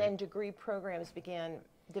 Right. And then degree programs began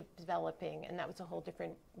developing, and that was a whole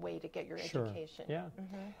different way to get your education. Yeah.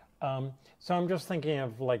 So I'm just thinking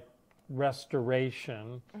of like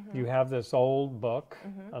restoration. You have this old book,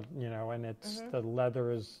 and it's the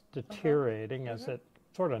leather is deteriorating as it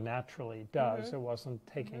sort of naturally does. It wasn't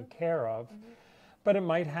taken care of. But it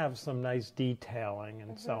might have some nice detailing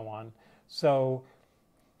and so on. So,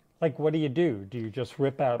 like, what do? Do you just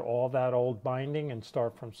rip out all that old binding and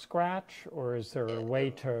start from scratch? Or is there a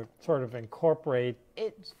way to sort of incorporate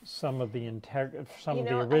some of the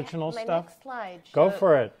original my stuff? Next slide Go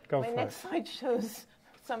for it. My next slide shows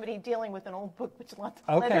somebody dealing with an old book, which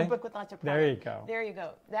leather book with lots of problems. There you go. There you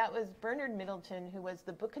go. That was Bernard Middleton, who was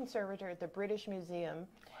the book conservator at the British Museum.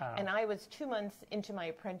 Wow. And I was 2 months into my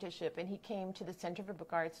apprenticeship, and he came to the Center for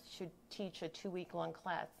Book Arts to teach a 2-week-long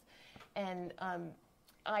class. And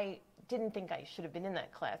I didn't think I should have been in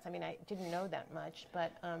that class. I mean, I didn't know that much,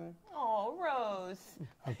 but, Rose.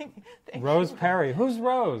 Rose Perry. Who's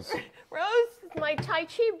Rose? Rose is my Tai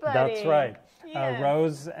Chi buddy. That's right. Yes.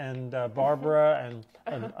 Rose and Barbara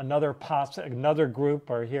and another group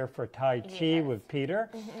are here for Tai Chi with Peter,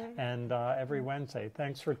 and every Wednesday.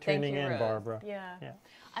 Thanks for tuning in, Rose. Barbara. Yeah.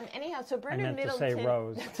 Anyhow, so Bernard I meant Middleton. to say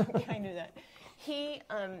Rose. That's okay, I knew that.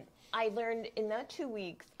 I learned in that 2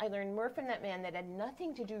 weeks, I learned more from that man that had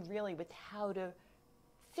nothing to do really with how to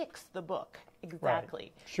fix the book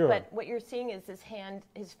exactly. Right. Sure. But what you're seeing is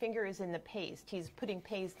his finger is in the paste. He's putting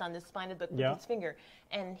paste on the spine of the book with his finger.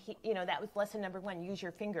 And that was lesson number 1, use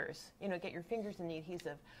your fingers. Get your fingers in the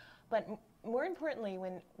adhesive. But more importantly,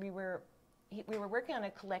 when we were working on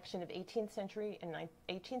a collection of 18th century and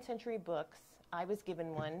 18th century books, I was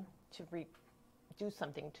given one to do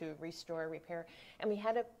something to restore, repair, and we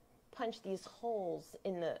had to punch these holes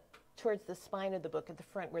towards the spine of the book at the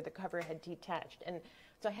front where the cover had detached. And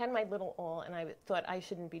so I had my little awl, and I thought I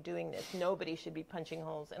shouldn't be doing this. Nobody should be punching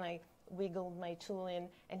holes. And I wiggled my tool in,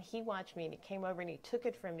 and he watched me, and he came over, and he took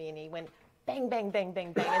it from me, and he went bang, bang, bang,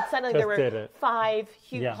 bang, bang. And suddenly there were 5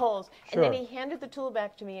 huge holes. Sure. And then he handed the tool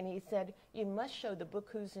back to me, and he said, "You must show the book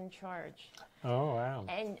who's in charge." Oh, wow.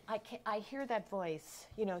 And I hear that voice,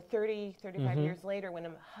 30, 35 years later when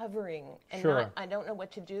I'm hovering and I don't know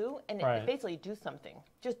what to do. And basically do something.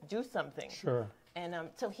 Just do something. Sure. And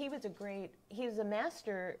so he was a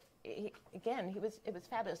master. It was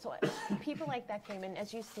fabulous. So people like that came in,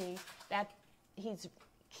 as you see, that he's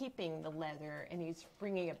keeping the leather and he's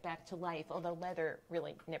bringing it back to life, although leather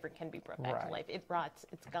really never can be brought back to life. It rots.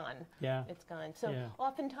 It's gone. Yeah. It's gone. So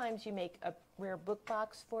oftentimes you make a rare book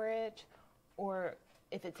box for it, or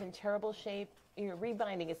if it's in terrible shape,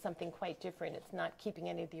 rebinding is something quite different. It's not keeping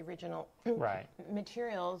any of the original right.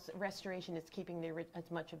 materials. Restoration is keeping as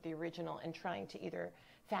much of the original and trying to either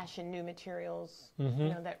fashion new materials,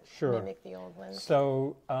 that mimic the old ones.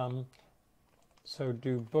 So, so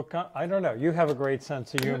do I don't know. You have a great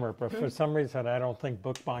sense of humor, but for some reason I don't think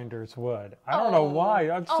bookbinders would. I don't know why.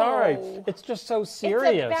 I'm sorry. It's just so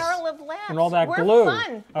serious. It's a barrel of laughs. And all that We're glue.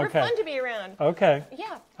 fun. We're fun to be around. Okay.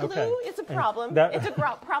 Yeah, glue is a problem. It's a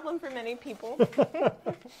problem for many people.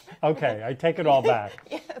 Okay, I take it all back.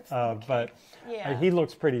 Yes. But he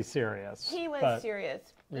looks pretty serious. He was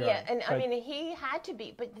serious. Yeah, and I mean, he had to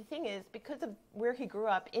be. But the thing is, because of where he grew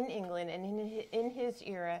up in England and in his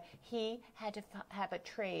era, he had to have a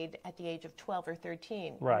trade at the age of 12 or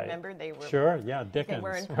 13. Right. Remember, they were Dickens. They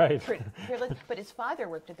were right. privileged. But his father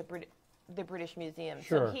worked at the British Museum,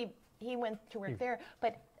 sure. so he went to work there.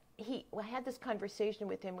 But I had this conversation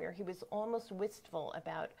with him where he was almost wistful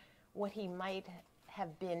about what he might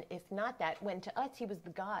have been if not that. When to us he was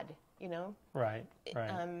the god, Right.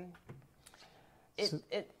 Right.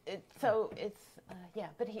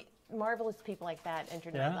 But marvelous people like that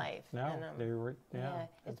entered my life. No, and, they were. Yeah.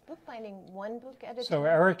 Is bookbinding one book at a time? So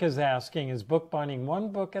Eric is asking: is bookbinding one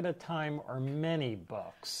book at a time or many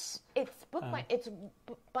books? It's it's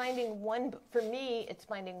binding one. For me, it's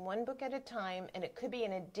binding one book at a time, and it could be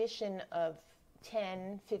an edition of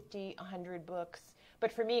 10, 50, 100 books.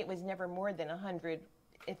 But for me, it was never more than 100.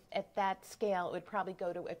 If at that scale, it would probably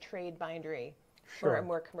go to a trade bindery. Sure. Or a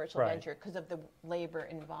more commercial venture because of the labor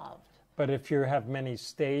involved. But if you have many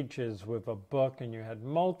stages with a book and you had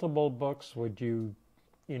multiple books, would you,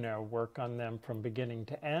 work on them from beginning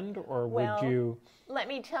to end, or would you? Let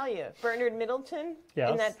me tell you, Bernard Middleton,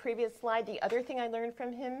 in that previous slide, the other thing I learned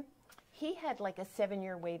from him, he had like a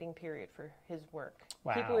 7-year waiting period for his work.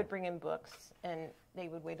 Wow. People would bring him books and they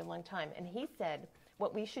would wait a long time. And he said,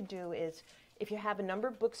 what we should do is, if you have a number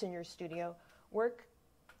of books in your studio, work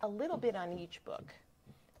a little bit on each book.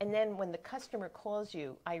 And then when the customer calls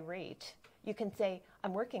you irate, you can say,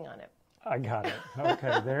 I'm working on it. I got it.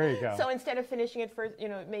 Okay, there you go. So instead of finishing it first,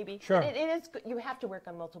 maybe. Sure. It is, you have to work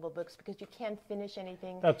on multiple books because you can't finish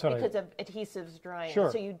anything because of adhesives drying.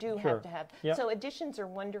 Sure. So you do have to have. Yep. So additions are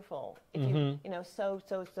wonderful. If you,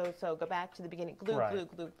 go back to the beginning, glue, whatever.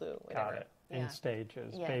 Got it. In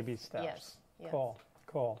stages, baby steps. Yes. Cool.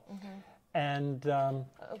 Mm-hmm. And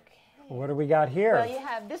okay. What do we got here? Well, you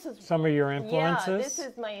have, this is some of your influences. Yeah, this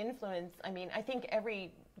is my influence. I mean, I think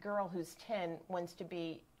every girl who's 10 wants to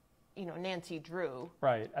be, Nancy Drew.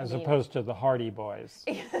 Right, as opposed to the Hardy Boys.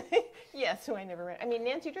 Yes, who I never read. I mean,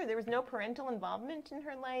 Nancy Drew, there was no parental involvement in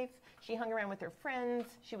her life. She hung around with her friends.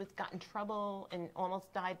 She got in trouble and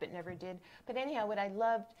almost died, but never did. But anyhow, what I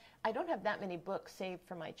loved, I don't have that many books saved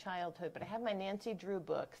from my childhood, but I have my Nancy Drew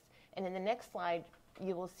books. And in the next slide,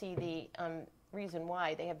 you will see the reason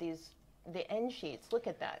why. They have the end sheets. Look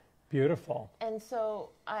at that. Beautiful. And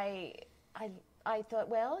so I thought,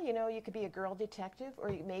 well, you could be a girl detective,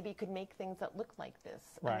 or maybe you could make things that look like this.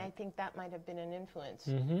 Right. And I think that might have been an influence.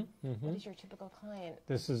 Mm-hmm, mm-hmm. What is your typical client?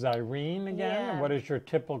 This is Irene again. Yeah. What is your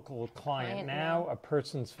typical client now? A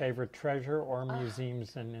person's favorite treasure or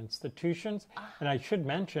museums and institutions? And I should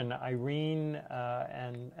mention, Irene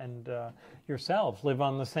and yourselves live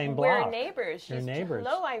on the same block. We're neighbors. You're neighbors.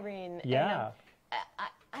 Hello, Irene. Yeah. And,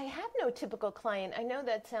 I have no typical client. I know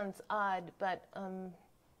that sounds odd, but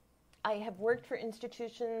I have worked for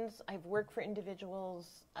institutions. I've worked for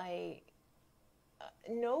individuals.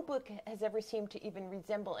 No book has ever seemed to even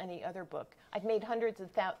resemble any other book. I've made hundreds of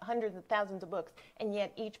thousands of books, and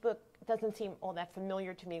yet each book doesn't seem all that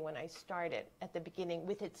familiar to me when I started at the beginning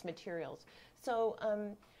with its materials. So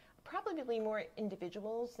probably more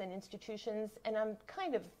individuals than institutions, and I'm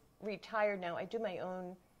kind of retired now. I do my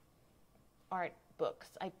own art books.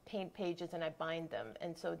 I paint pages and I bind them,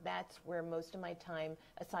 and so that's where most of my time,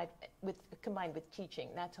 combined with teaching,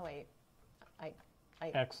 that's how I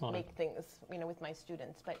Excellent. make things, with my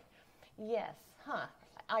students. But yes,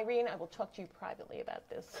 Irene, I will talk to you privately about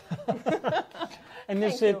this. And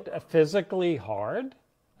is it physically hard?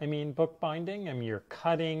 I mean, bookbinding? I mean, you're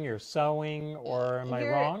cutting, you're sewing, or am I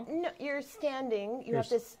wrong? No, you're standing. You have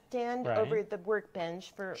to stand over the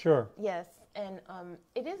workbench for... Sure. Yes, and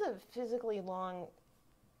it is a physically long...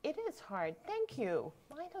 It is hard. Thank you.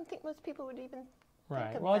 I don't think most people would even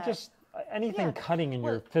think of that. Just anything cutting and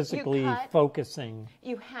you're physically focusing.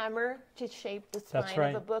 You hammer to shape the spine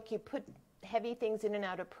of a book. You put heavy things in and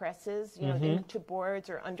out of presses, you know, into boards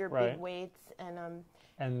or under big weights,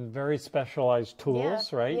 and very specialized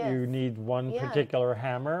tools, right? Yes. You need one particular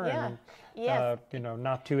hammer, and you know,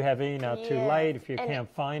 not too heavy, not too light. If you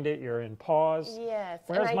can't find it, you're in pause. Yes.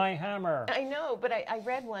 Where's my hammer? I know, but I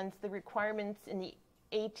read once the requirements in the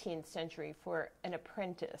 18th century for an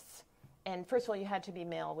apprentice. And first of all, you had to be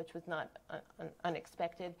male, which was not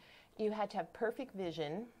unexpected. You had to have perfect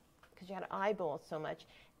vision, because you had to eyeball so much,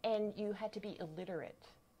 and you had to be illiterate.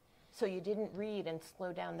 So you didn't read and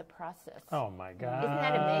slow down the process. Oh, my God. Isn't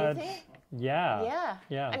that amazing? Yeah.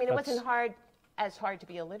 I mean, it wasn't as hard to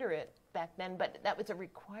be illiterate back then, but that was a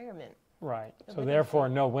requirement. Right. So therefore,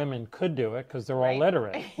 no women could do it because they're all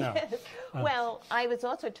literate. No. Well, I was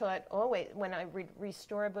also taught always, when I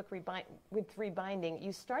restore a book with rebinding,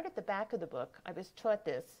 you start at the back of the book. I was taught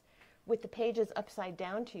this with the pages upside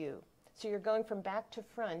down to you. So you're going from back to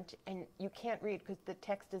front, and you can't read because the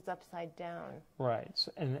text is upside down. Right,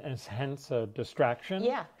 and hence a distraction?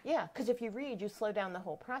 Yeah, because if you read, you slow down the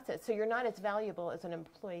whole process. So you're not as valuable as an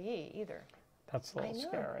employee either. That's a little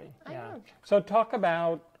scary. I know. So talk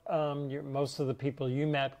about most of the people you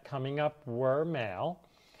met coming up were male.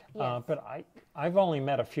 Yes. But I've only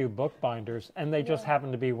met a few bookbinders, and they just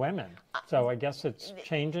happen to be women. So I guess it's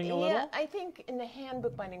changing a little? Yeah, I think in the hand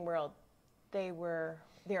bookbinding world,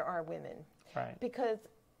 there are women. Right. Because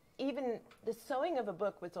even the sewing of a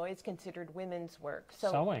book was always considered women's work.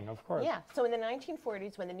 So, sewing, of course. Yeah. So in the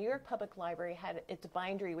 1940s, when the New York Public Library had its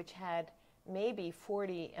bindery, which had maybe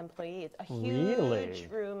 40 employees, a huge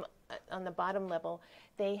room on the bottom level,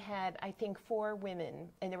 they had, I think, 4 women,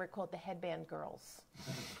 and they were called the headband girls.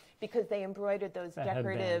 Because they embroidered those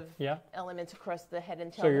decorative elements across the head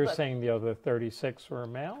and tail. So you're saying the other 36 were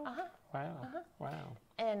male? Wow. Wow.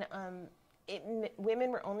 And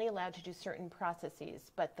women were only allowed to do certain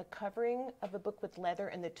processes, but the covering of a book with leather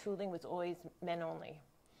and the tooling was always men only.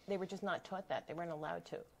 They were just not taught that. They weren't allowed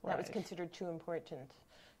to. That was considered too important.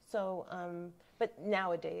 So, but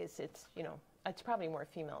nowadays it's, you know, it's probably more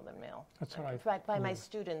female than male. That's right. By my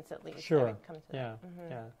students, at least. Sure. Come to yeah.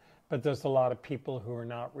 But there's a lot of people who are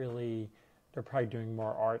not really, they're probably doing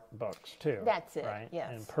more art books too. That's it. Right?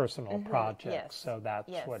 Yes. And personal projects. Yes. So that's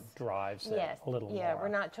what drives it a little more. Yeah, we're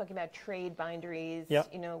not talking about trade binderies,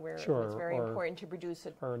 you know, where it's very important to produce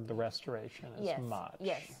it. Or the restoration as much.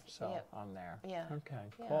 Yes. So on there. Yeah.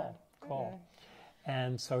 Okay, cool.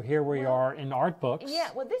 And so here we are in art books. Yeah,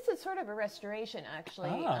 well, this is sort of a restoration,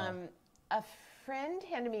 actually. A friend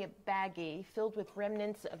handed me a baggie filled with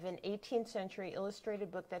remnants of an 18th century illustrated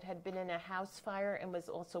book that had been in a house fire and was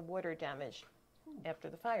also water damaged after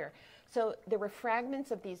the fire. So there were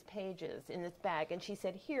fragments of these pages in this bag, and she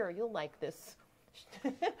said, "Here, you'll like this."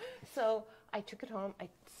 So I took it home. I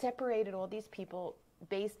separated all these people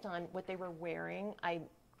based on what they were wearing. I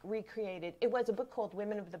recreated, it was a book called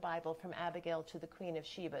Women of the Bible, From Abigail to the Queen of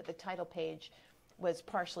Sheba. The title page was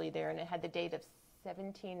partially there, and it had the date of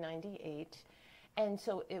 1798. And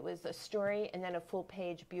so it was a story and then a full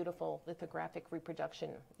page, beautiful lithographic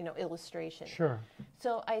reproduction, you know, illustration. Sure.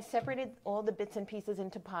 So I separated all the bits and pieces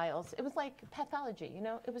into piles. It was like pathology, you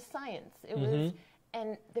know, it was science. It was,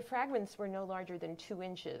 and the fragments were no larger than 2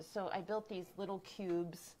 inches. So I built these little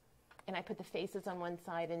cubes, and I put the faces on one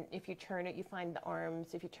side, and if you turn it, you find the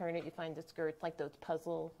arms. If you turn it, you find the skirts, like those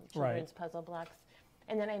children's puzzle blocks.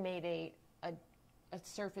 And then I made a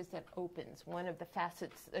surface that opens. One of the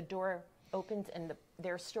facets, a door opens, and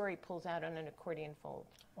their story pulls out on an accordion fold.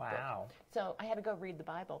 Wow. So I had to go read the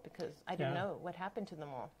Bible because I didn't know what happened to them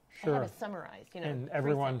all. Sure. I had to summarize, you know. And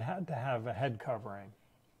everyone had to have a head covering,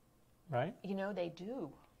 right? You know, they do.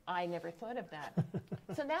 I never thought of that.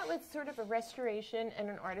 So that was sort of a restoration and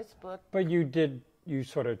an artist's book. But you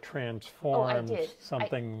sort of transformed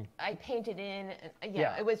something. I painted in,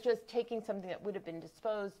 it was just taking something that would have been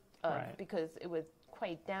disposed of because it was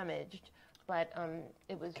quite damaged. But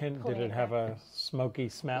it was. Did it have a smoky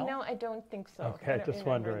smell? No, I don't think so. Okay, just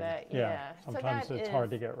wondering. Yeah. Sometimes so it's hard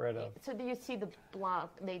to get rid of. So do you see the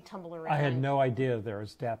block? They tumble around. I had no idea there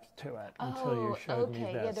was depth to it until you showed me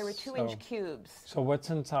this. Yeah, there were 2-inch cubes. So what's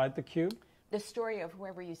inside the cube? The story of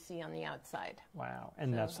whoever you see on the outside. Wow,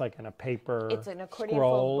 and that's like in a paper It's an accordion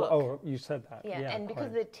scroll. fold book. Oh, you said that. Yeah, and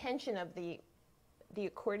because the tension of the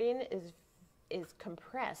accordion is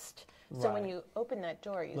compressed. So when you open that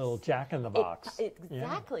door, you little Jack in the Box.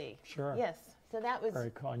 Exactly. Yeah, sure. Yes. So that was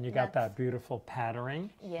very cool. And you got that beautiful patterning.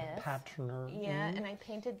 Yes. Patterner. Yeah, and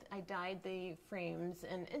I dyed the frames,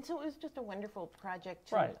 and so it was just a wonderful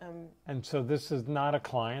project. Right. And so this is not a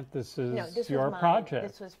client. This is this your was project.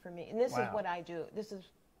 This was for me, and this is what I do. This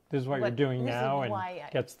is what you're doing now, and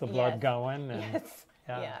gets the blood going. And yes.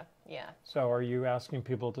 Yeah. So are you asking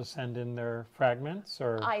people to send in their fragments,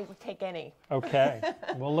 or? I would take any. Okay,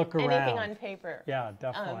 we'll look around. Anything on paper. Yeah,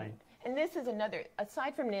 definitely. And this is another,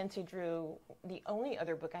 aside from Nancy Drew, the only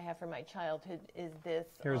other book I have from my childhood is this.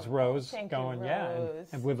 Here's Rose thank going, you, yeah, Rose.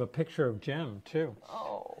 and with a picture of Jim, too.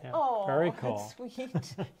 Oh, very cool. That's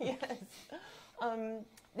sweet. Yes.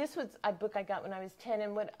 This was a book I got when I was 10,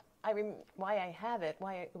 and why I have it,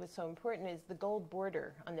 why it was so important, is the gold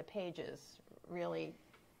border on the pages. Really,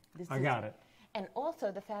 I got it. And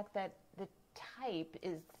also the fact that the type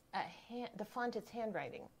is the font is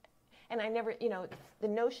handwriting. And I never, the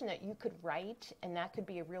notion that you could write and that could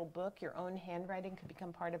be a real book, your own handwriting could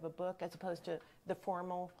become part of a book, as opposed to the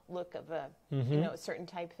formal look of a certain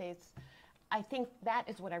typeface. I think that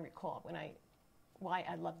is what I recall why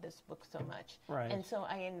I love this book so much. Right. And so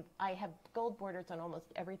I have gold borders on almost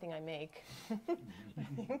everything I make.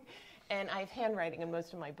 And I have handwriting in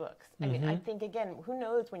most of my books. I mean, I think, again, who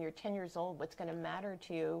knows when you're 10 years old what's going to matter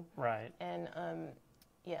to you. Right. And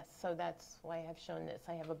yes, so that's why I have shown this.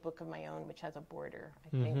 I have a book of my own which has a border, I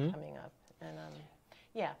think, coming up. And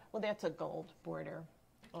well, that's a gold border.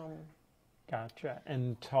 Gotcha.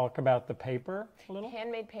 And talk about the paper a little?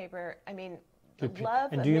 Handmade paper. I mean,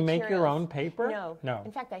 and do you make your own paper? No.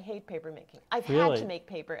 In fact, I hate paper making. I've Really? had to make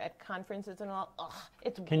paper at conferences and all. Ugh,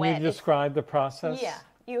 it's Can wet. you describe the process? Yeah.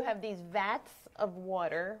 You have these vats of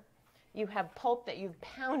water. You have pulp that you've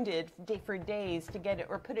pounded for days to get it,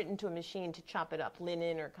 or put it into a machine to chop it up,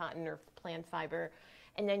 linen or cotton or plant fiber.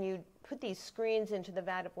 And then you put these screens into the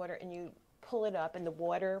vat of water and you pull it up, and the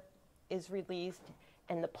water is released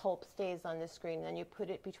and the pulp stays on the screen. And then you put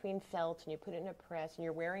it between felt and you put it in a press, and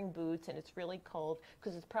you're wearing boots and it's really cold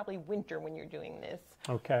because it's probably winter when you're doing this.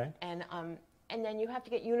 Okay. And then you have to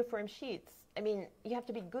get uniform sheets. I mean, you have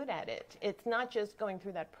to be good at it. It's not just going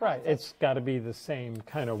through that process. Right. It's got to be the same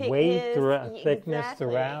kind of weight, thickness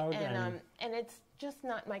throughout. And it's just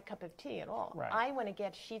not my cup of tea at all. Right. I want to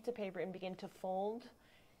get sheets of paper and begin to fold,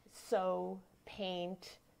 sew,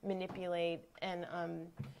 paint, manipulate, and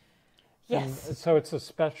yes. And so it's a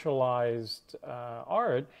specialized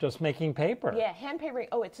art, just making paper. Yeah, hand papering.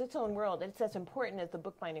 Oh, it's its own world. It's as important as the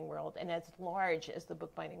bookbinding world and as large as the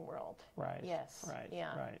bookbinding world. Right. Yes. Right.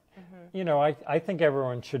 Yeah. Right. I think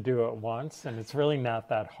everyone should do it once, and it's really not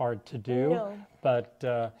that hard to do. No.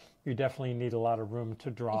 But you definitely need a lot of room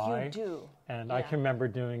to dry. You do. And I can remember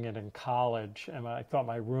doing it in college, and I thought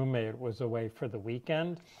my roommate was away for the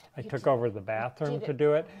weekend. I took over the bathroom to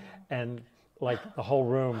do it, and like the whole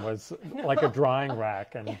room was like a drying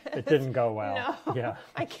rack, and it didn't go well. No, yeah.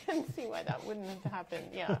 I can see why that wouldn't have happened.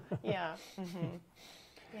 Yeah.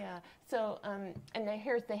 Yeah. So, and then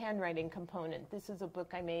here's the handwriting component. This is a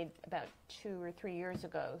book I made about 2 or 3 years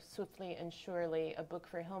ago, Swiftly and Surely, a book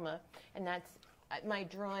for Hilma, and that's my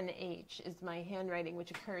drawn H is my handwriting,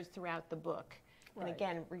 which occurs throughout the book. Right. And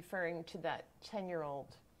again, referring to that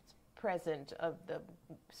 10-year-old present of the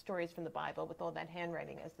stories from the Bible with all that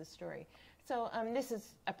handwriting as the story. So this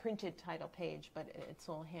is a printed title page, but it's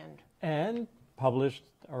all hand. And published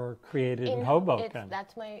or created in Hoboken.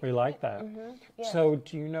 That's my. We like that. Yeah. So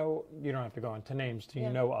do you know, you don't have to go into names, do you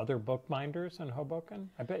know other bookbinders in Hoboken?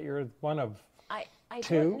 I bet you're one of I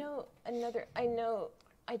two. don't know another.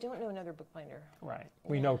 I don't know another bookbinder. Right.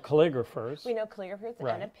 We know calligraphers. We know calligraphers.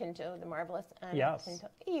 Right. Anna Pinto, the marvelous Anna Yes. Pinto.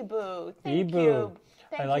 Ibu, thank Ibu. you.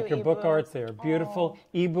 I like your book arts there. Beautiful.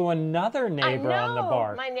 Ibu, another neighbor on the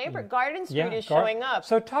bar. My neighbor, Garden Street, is showing up.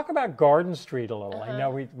 So talk about Garden Street a little. I know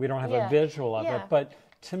we don't have a visual of it, but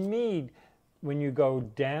to me, when you go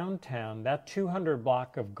downtown, that 200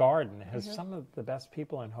 block of Garden has some of the best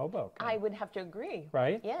people in Hoboken. I would have to agree.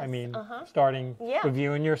 Right? Yes. I mean, starting with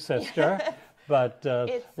you and your sister, but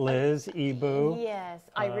Liz, Ibu. Yes.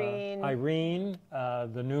 Irene. Irene,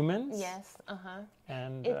 the Newmans. Yes.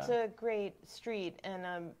 And it's a great street,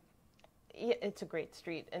 and it's a great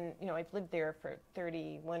street, and I've lived there for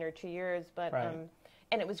 31 or 2 years, but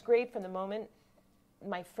and it was great from the moment.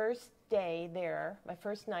 My first day there, my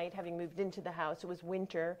first night, having moved into the house, it was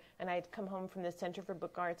winter, and I had come home from the Center for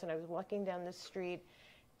Book Arts, and I was walking down the street,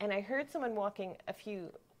 and I heard someone walking a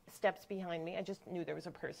few steps behind me. I just knew there was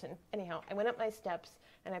a person. Anyhow, I went up my steps,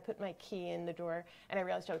 and I put my key in the door, and I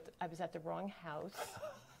realized I was at the wrong house.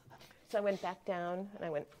 So I went back down, and I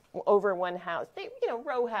went over one house. They,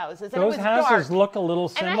 row houses. And those it was houses dark. look a little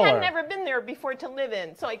similar. And I had never been there before to live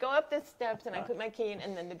in. So I go up the steps, and I put my key in,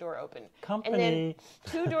 and then the door opened. Company. And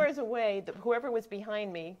then 2 doors away, whoever was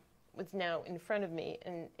behind me was now in front of me,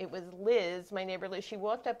 and it was Liz, my neighbor Liz. She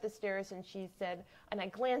walked up the stairs and she said, and I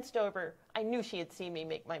glanced over, I knew she had seen me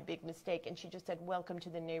make my big mistake, and she just said, "Welcome to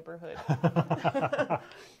the neighborhood."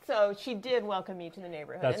 So she did welcome me to the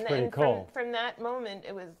neighborhood. That's pretty cool. From that moment,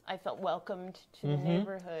 I felt welcomed to the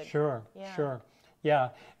neighborhood. Sure, Yeah. sure. Yeah,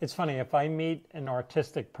 it's funny, if I meet an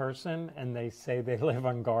artistic person and they say they live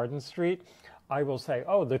on Garden Street, I will say,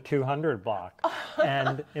 "Oh, the 200 block."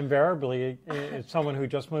 And invariably, it's someone who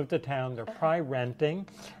just moved to town. They're probably renting,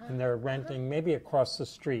 and they're renting maybe across the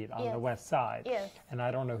street on the west side. Yes. And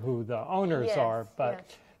I don't know who the owners are, but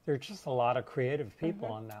yes. there are just a lot of creative people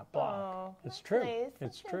on that block. Oh, it's that's true. nice. It's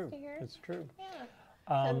That's true. nice to hear. It's true. Yeah.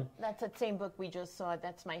 So that's that same book we just saw.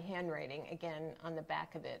 That's my handwriting again on the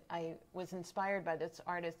back of it. I was inspired by this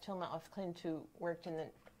artist, Hilma af Klint, who worked in the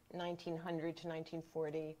 1900 to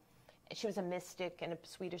 1940. She was a mystic and a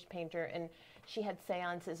Swedish painter, and she had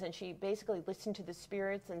seances, and she basically listened to the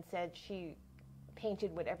spirits and said she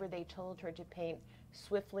painted whatever they told her to paint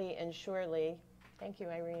swiftly and surely. Thank you,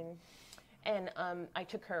 Irene. And I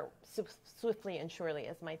took her Swiftly and Surely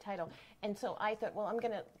as my title. And so I thought, well, I'm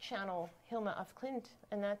going to channel Hilma af Klint,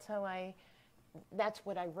 and that's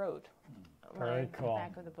what I wrote. Very cool. The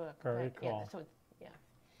back of the book. Very cool. Yeah,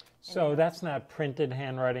 So that's not printed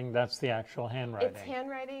handwriting, that's the actual handwriting. It's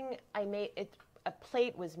handwriting. I made it. A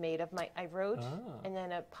plate was made of I wrote, and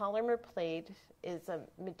then a polymer plate is a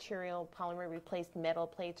material, polymer replaced metal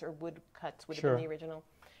plates or wood cuts would have been the original.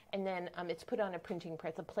 And then it's put on a printing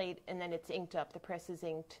press, a plate, and then it's inked up. The press is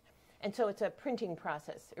inked. And so it's a printing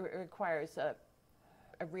process. It requires a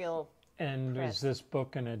real And press. is this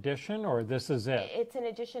book an edition, or this is it? It's an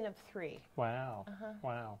edition of 3. Wow.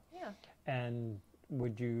 Wow. Yeah. And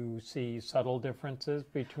would you see subtle differences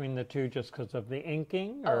between the two just because of the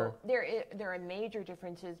inking? Or? Oh, there are major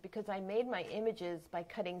differences because I made my images by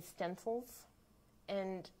cutting stencils.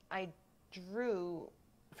 And I drew,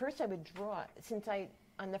 first I would draw,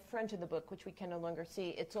 on the front of the book, which we can no longer see,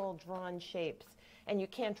 it's all drawn shapes. And you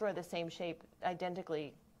can't draw the same shape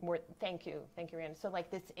identically. Thank you, Rand. So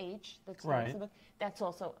like this H that's in the book, that's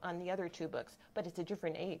also on the other 2 books, but it's a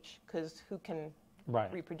different H because who can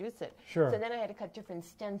reproduce it? Sure. So then I had to cut different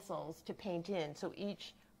stencils to paint in. So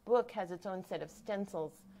each book has its own set of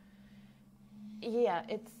stencils. Yeah,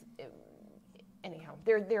 anyhow,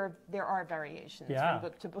 there are variations from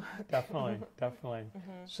book to book. Definitely, definitely.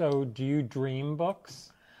 So do you dream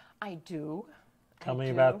books? I do. Tell me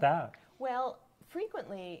about that. Well,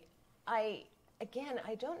 frequently, I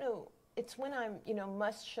don't know. It's when I'm,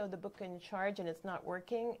 must show the book in charge and it's not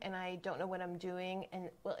working and I don't know what I'm doing. And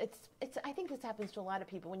well, I think this happens to a lot of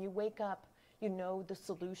people. When you wake up, you know the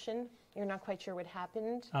solution. You're not quite sure what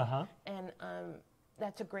happened. And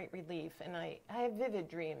that's a great relief. And I have vivid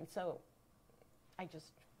dreams, so I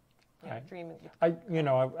just dream.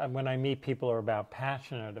 When I meet people who are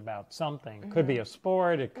passionate about something, it could be a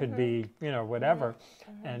sport, it could be, whatever,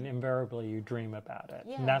 and invariably you dream about it.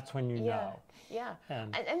 And that's when you know. Yeah.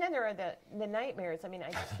 And then there are the nightmares. I mean,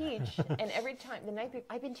 I teach, and every time,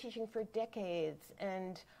 I've been teaching for decades,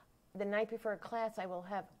 and the night before a class,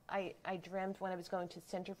 I dreamt when I was going to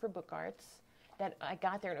Center for Book Arts, that I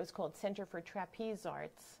got there and it was called Center for Trapeze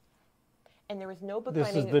Arts. And there was no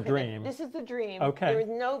bookbinding equipment. This is the dream. This is the dream. Okay. There was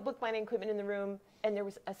no bookbinding equipment in the room, and there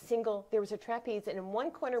was a trapeze, and in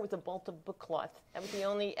one corner was a bolt of book cloth. That was the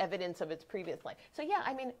only evidence of its previous life. So yeah,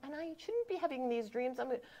 I mean, and I shouldn't be having these dreams.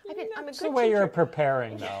 I'm a good teacher. It's the way you're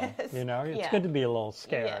preparing, though. Yes. It's good to be a little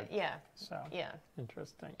scared. Yeah. So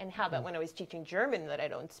interesting. And how about when I was teaching German that I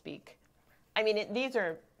don't speak? I mean,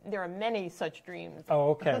 there are many such dreams. Oh,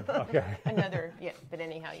 okay. But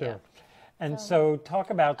anyhow, sure. And so talk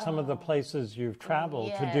about some of the places you've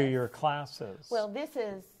traveled to do your classes. Well, this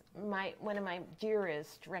is one of my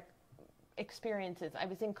dearest experiences. I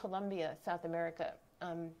was in Colombia, South America.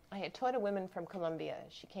 I had taught a woman from Colombia.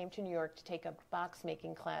 She came to New York to take a box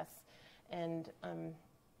making class, and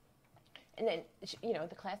then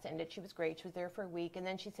the class ended. She was great. She was there for a week, and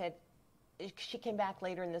then she said she came back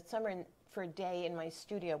later in the summer for a day in my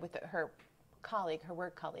studio with her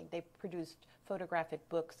work colleague. They produced photographic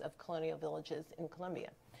books of colonial villages in Colombia.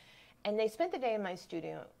 And they spent the day in my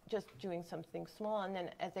studio just doing something small. And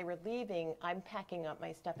then as they were leaving, I'm packing up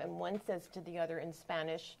my stuff. And one says to the other in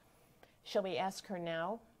Spanish, "Shall we ask her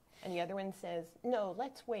now?" And the other one says, "No,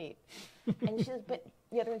 let's wait." And she says, but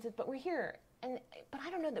the other one says, "But we're here. But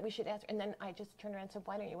I don't know that we should ask her." And then I just turned around and said,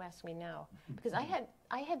 "Why don't you ask me now?" Because I had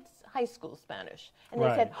high school Spanish. And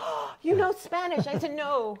they said, "Oh, you know Spanish." I said,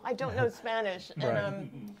 "No, I don't know Spanish."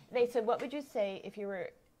 And they said, "What would you say if you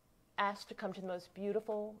were asked to come to the most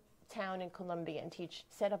beautiful town in Colombia and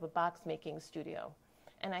set up a box making studio?"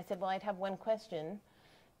 And I said, "Well, I'd have one question.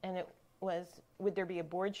 and it was, would there be a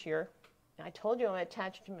board shear? And I told you I'm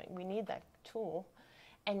attached to we need that tool.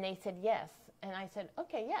 And they said yes. And I said,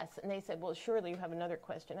 okay, yes. And they said, well, surely you have another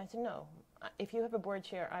question. I said, no. If you have a board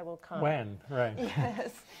chair, I will come. When? Right.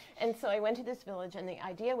 Yes. And so I went to this village, and the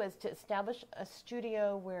idea was to establish a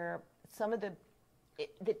studio where some of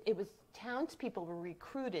it was townspeople were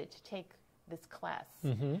recruited to take this class.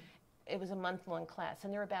 Mm-hmm. It was a month-long class,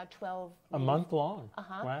 and there were about 12. A month long?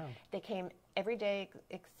 Uh-huh. Wow. They came every day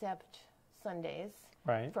except Sundays.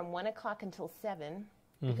 Right. From 1 o'clock until 7.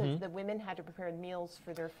 Because the women had to prepare meals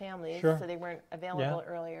for their families, Sure. so they weren't available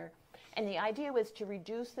earlier. And the idea was to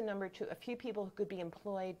reduce the number to a few people who could be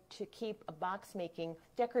employed to keep a box making,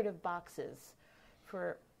 decorative boxes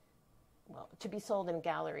for, well, to be sold in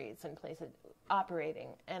galleries and places, operating.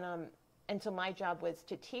 And so my job was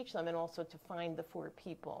to teach them and also to find the 4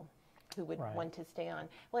 people who would want to stay on.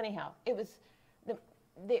 Well, anyhow, it was,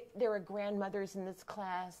 there were grandmothers in this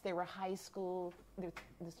class, there were high school,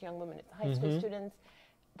 this young woman, high school students.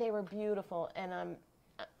 They were beautiful, and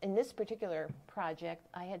in this particular project,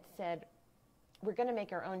 I had said, we're going to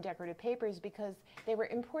make our own decorative papers because they were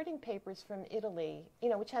importing papers from Italy,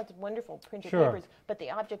 which has wonderful printed papers, but the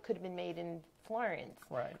object could have been made in Florence.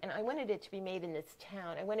 Right. And I wanted it to be made in this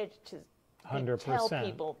town. I wanted to 100%, tell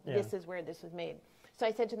people this is where this was made. So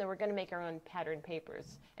I said to them, we're going to make our own pattern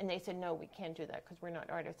papers. And they said, no, we can't do that because we're not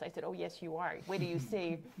artists. I said, oh, yes, you are. Wait till you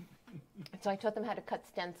see. So I taught them how to cut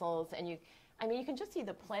stencils, and you can just see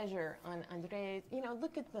the pleasure on Andre's,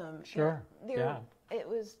 look at them. Sure, It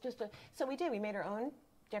was just so we did. We made our own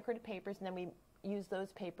decorative papers, and then we used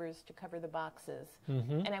those papers to cover the boxes.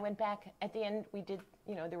 Mm-hmm. And I went back, at the end, we did,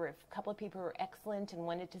 there were a couple of people who were excellent and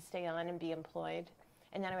wanted to stay on and be employed.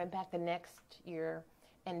 And then I went back the next year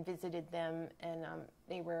and visited them, and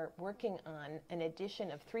they were working on an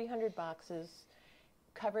edition of 300 boxes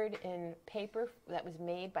covered in paper that was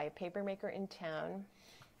made by a paper maker in town.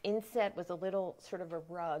 Inset was a little sort of a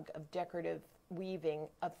rug of decorative weaving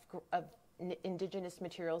of indigenous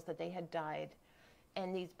materials that they had dyed.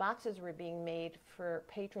 And these boxes were being made for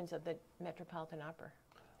patrons of the Metropolitan Opera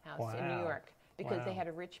House in New York because they had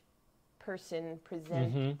a rich person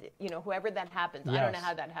present, whoever that happens. Yes. I don't know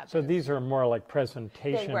how that happens. So these are more like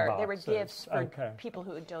presentation boxes. They were gifts for people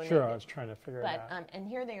who had donated. Sure, I was trying to figure it out. And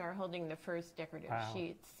here they are holding the first decorative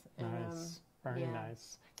sheets. Nice. Very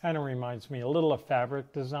nice. Kind of reminds me a little of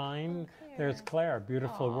fabric design. There's Claire.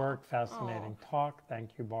 Beautiful work, fascinating talk.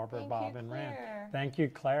 Thank you, Barbara, Bob, and Rand. Thank you,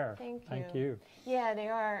 Claire. Thank you. Yeah, they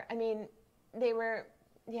are. I mean, they were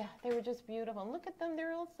just beautiful. And look at them.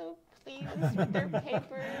 They're all so pleased with their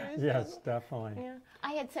papers. Yes, definitely. Yeah.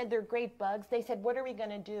 I had said they're great bugs. They said, what are we going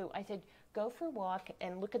to do? I said, go for a walk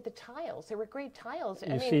and look at the tiles. There were great tiles.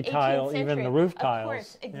 You see tile, even the roof tiles. Of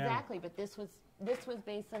course, exactly. But this was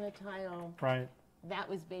based on a tile. Right. That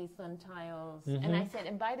was based on tiles. And I said,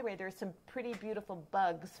 and by the way, there are some pretty beautiful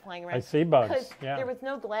bugs flying around. I see bugs, because there was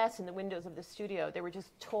no glass in the windows of the studio. They were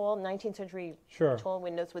just tall, 19th century tall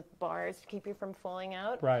windows with bars to keep you from falling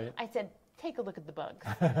out. Right. I said, take a look at the bugs.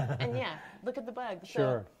 And look at the bugs.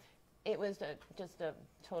 Sure. So it was just a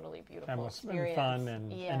totally beautiful and experience. Fun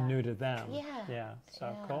and new to them. Yeah. Yeah.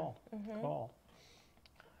 So cool. Cool.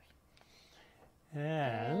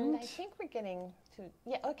 And I think we're getting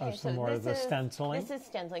to some more of the stenciling. This is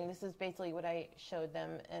stenciling. This is basically what I showed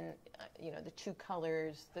them, and the 2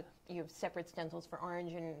 colors. You have separate stencils for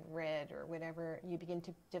orange and red or whatever. You begin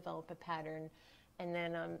to develop a pattern, and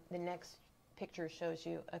then the next picture shows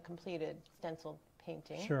you a completed stencil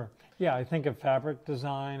painting. Sure. Yeah, I think of fabric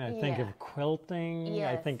design. I think of quilting.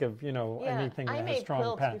 Yes. I think of anything that has strong I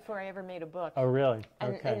made quilts before I ever made a book. Oh, really?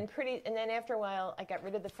 And then after a while, I got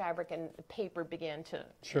rid of the fabric, and the paper began to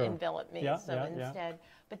envelop me. Instead,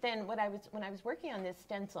 but then when I was working on this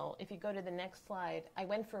stencil, if you go to the next slide, I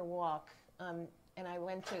went for a walk, and I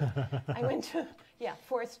went to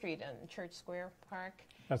 4th Street and Church Square Park.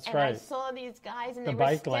 That's and right. I saw these guys, and they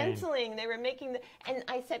were stenciling. They were making and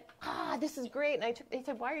I said, this is great. And they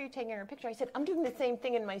said, why are you taking our picture? I said, I'm doing the same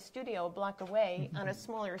thing in my studio a block away on a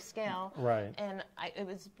smaller scale. Right. And it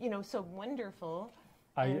was, so wonderful.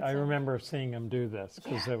 I remember seeing him do this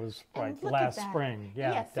because it was last spring.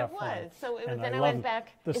 Yeah, yes, definitely. It was. So and then I went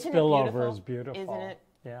back. The spillover is beautiful. Isn't it?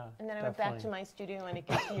 Yeah. And then I went back to my studio and I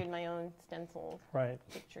continued my own stencil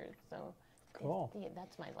pictures. So. Cool.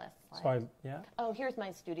 That's my last slide. Oh, here's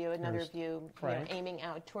my studio, another view, aiming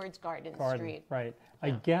out towards Garden Street. Right. Yeah.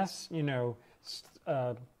 I guess,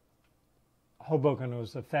 Hoboken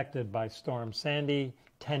was affected by Storm Sandy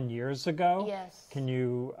 10 years ago. Yes. Can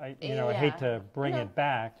you, I hate to bring it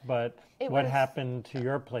back, but what happened to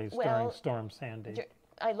your place during Storm Sandy?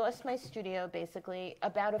 I lost my studio, basically.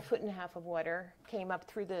 About 1.5 feet of water came up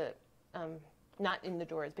through the, not in the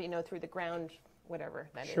doors, but, through the ground, whatever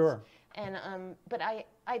that is. Sure. And, but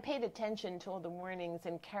I paid attention to all the warnings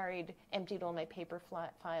and emptied all my paper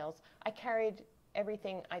files. I carried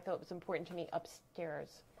everything I thought was important to me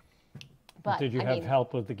upstairs. But did you have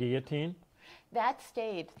help with the guillotine? That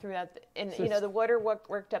stayed throughout, the water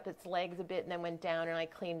worked up its legs a bit and then went down, and I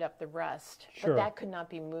cleaned up the rust. Sure. But that could not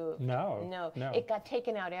be moved. No. It got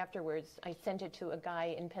taken out afterwards. I sent it to a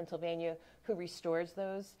guy in Pennsylvania who restores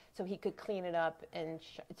those, so he could clean it up, and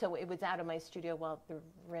so it was out of my studio while the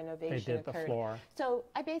renovation occurred. They did the floor. So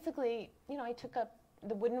I basically, I took up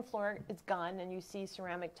the wooden floor is gone, and you see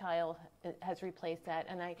ceramic tile has replaced that.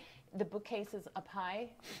 And the bookcases up high,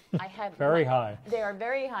 I had very high. They are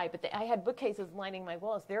very high, but I had bookcases lining my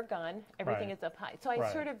walls. They're gone. Everything is up high. So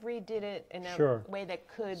I sort of redid it in a way that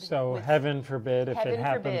could. So heaven forbid if it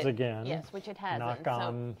happens again. Yes, which it hasn't. Knock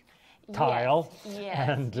on tile,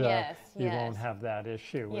 and you yes. won't have that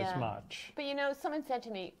issue as much. But someone said to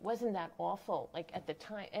me, "Wasn't that awful?" Like at the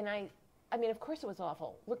time, and I mean, of course it was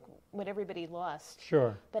awful. Look what everybody lost.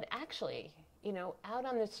 Sure. But actually, out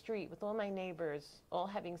on the street with all my neighbors, all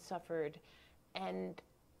having suffered, and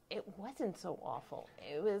it wasn't so awful.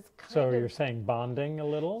 It was kind of... So you're saying bonding a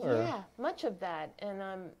little? Or? Yeah, much of that. And,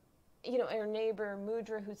 our neighbor,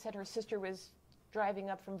 Mudra, who said her sister was driving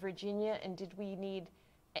up from Virginia, and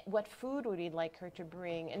what food would we like her to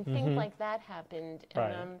bring? And things like that happened.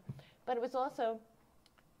 And, but it was also...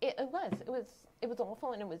 It was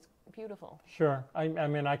awful, and it was beautiful. Sure. I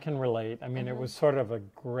mean, I can relate. I mean, it was sort of a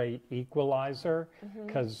great equalizer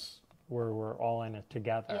because we're all in it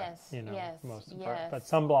together. Yes, most of the part. But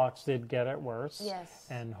some blocks did get it worse. Yes.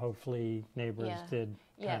 And hopefully neighbors did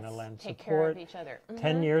kind of lend take support. care of each other.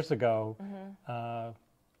 10 years ago,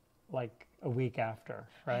 like a week after,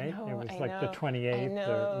 right? It was like the 28th,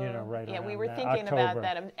 or, right around we were thinking October. about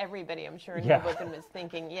that. Everybody, I'm sure, in Hoboken was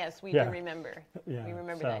thinking, yes, we do remember. Yeah. We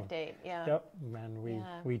remember that date, Yep, and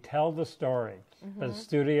we tell the story. The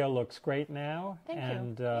studio looks great now. Thank you.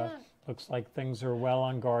 And looks like things are well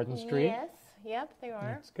on Garden Street. Yes, yep, they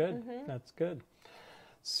are. That's good. That's good.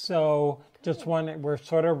 So we're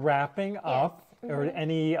sort of wrapping up. Or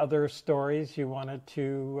any other stories you wanted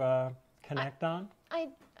to connect on?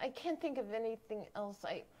 I can't think of anything else.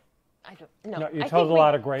 I don't. No, you told a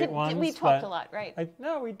lot of great ones. We talked a lot, right?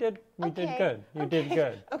 No, we did. We did good. You did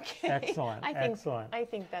good. Okay. Excellent. Excellent. I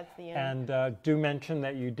think that's the end. And do mention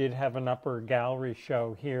that you did have an upper gallery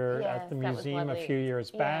show here at the museum a few years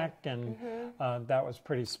back, and that was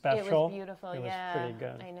pretty special. It was beautiful. It was pretty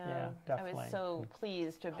good. I know. Yeah, definitely. I was so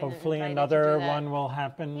pleased to have been Hopefully invited another to do that. one will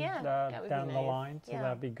happen down the line, so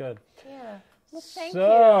that'd be good. Yeah. Well, thank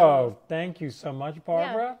you. Thank you so much,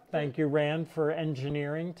 Barbara. Thank you, Rand, for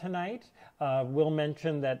engineering tonight. We'll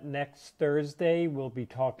mention that next Thursday we'll be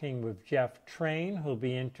talking with Jeff Train, who'll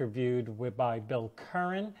be interviewed by Bill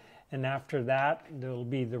Curran. And after that, there'll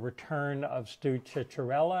be the return of Stu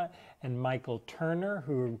Ciccarella and Michael Turner,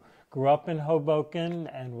 who grew up in Hoboken,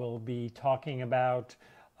 and we'll be talking about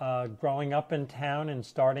growing up in town and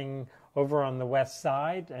starting over on the west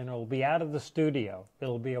side, and it'll be out of the studio.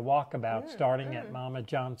 It'll be a walkabout starting at Mama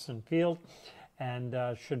Johnson Field, and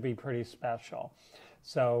should be pretty special.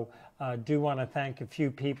 So do want to thank a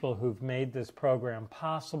few people who've made this program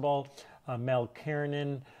possible. Mel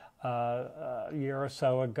Kiernan, a year or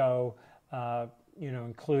so ago,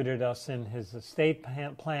 included us in his estate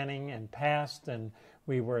planning and passed, and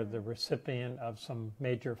we were the recipient of some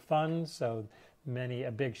major funds. So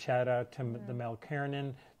a big shout out to the Mel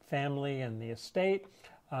Kiernan family and the estate.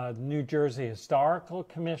 New Jersey Historical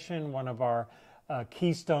Commission, one of our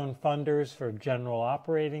keystone funders for general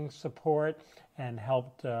operating support, and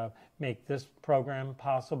helped make this program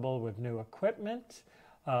possible with new equipment.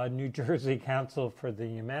 New Jersey Council for the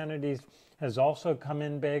Humanities has also come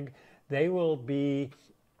in big. They will be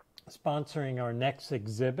sponsoring our next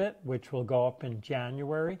exhibit, which will go up in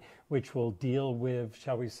January, which will deal with,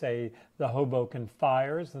 shall we say, the Hoboken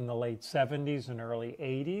fires in the late 70s and early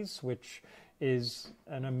 80s, which is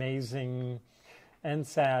an amazing and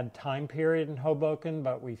sad time period in Hoboken,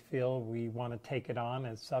 but we feel we want to take it on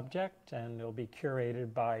as subject, and it'll be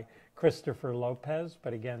curated by Christopher Lopez.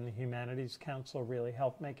 But again, the Humanities Council really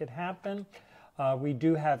helped make it happen. We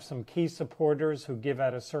do have some key supporters who give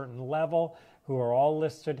at a certain level, who are all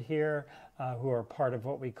listed here, who are part of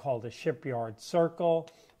what we call the Shipyard Circle.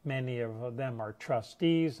 Many of them are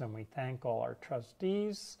trustees, and we thank all our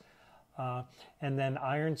trustees. And then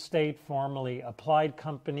Iron State, formerly Applied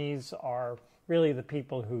Companies, are really the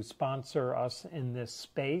people who sponsor us in this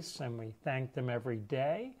space, and we thank them every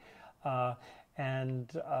day.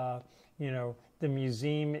 the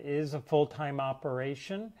museum is a full-time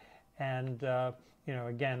operation, and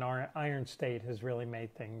again, our Iron State has really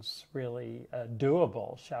made things really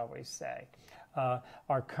doable, shall we say.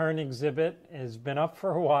 Our current exhibit has been up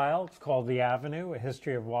for a while. It's called The Avenue, A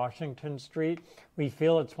History of Washington Street. We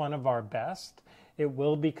feel it's one of our best. It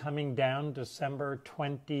will be coming down December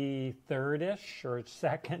 23rd-ish, or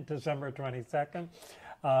 2nd, December 22nd.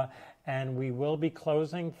 And we will be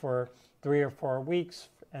closing for 3 or 4 weeks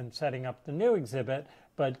and setting up the new exhibit.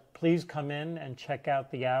 But please come in and check out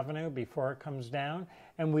The Avenue before it comes down.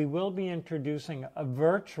 And we will be introducing a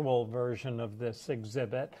virtual version of this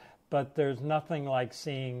exhibit, but there's nothing like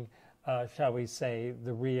seeing, shall we say,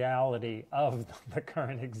 the reality of the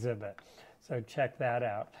current exhibit. So check that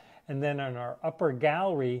out. And then in our upper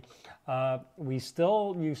gallery, you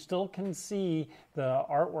still can see the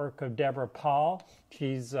artwork of Deborah Paul.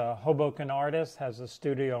 She's a Hoboken artist, has a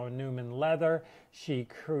studio in Newman Leather. She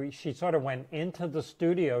sort of went into the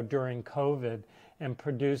studio during COVID and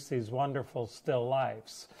produced these wonderful still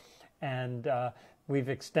lifes. And we've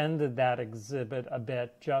extended that exhibit a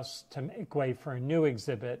bit just to make way for a new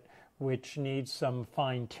exhibit, which needs some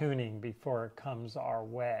fine-tuning before it comes our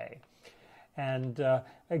way. And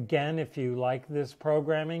again, if you like this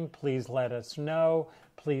programming, please let us know.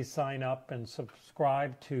 Please sign up and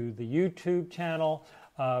subscribe to the YouTube channel.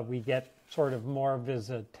 We get sort of more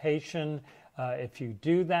visitation if you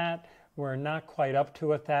do that. We're not quite up to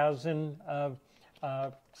 1,000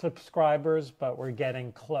 subscribers, but we're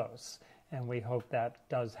getting close. And we hope that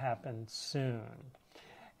does happen soon.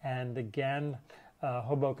 And again,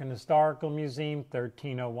 Hoboken Historical Museum,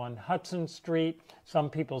 1301 Hudson Street.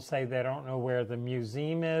 Some people say they don't know where the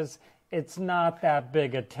museum is. It's not that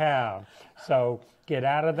big a town. So get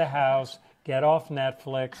out of the house, get off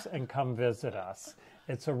Netflix, and come visit us.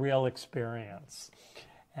 It's a real experience.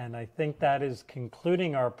 And I think that is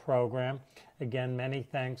concluding our program. Again, many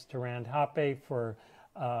thanks to Rand Hoppe for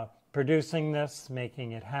producing this,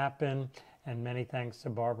 making it happen, and many thanks to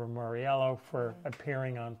Barbara Mauriello for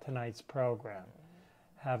appearing on tonight's program.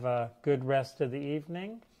 Have a good rest of the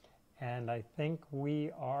evening, and I think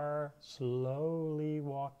we are slowly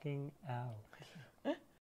walking out.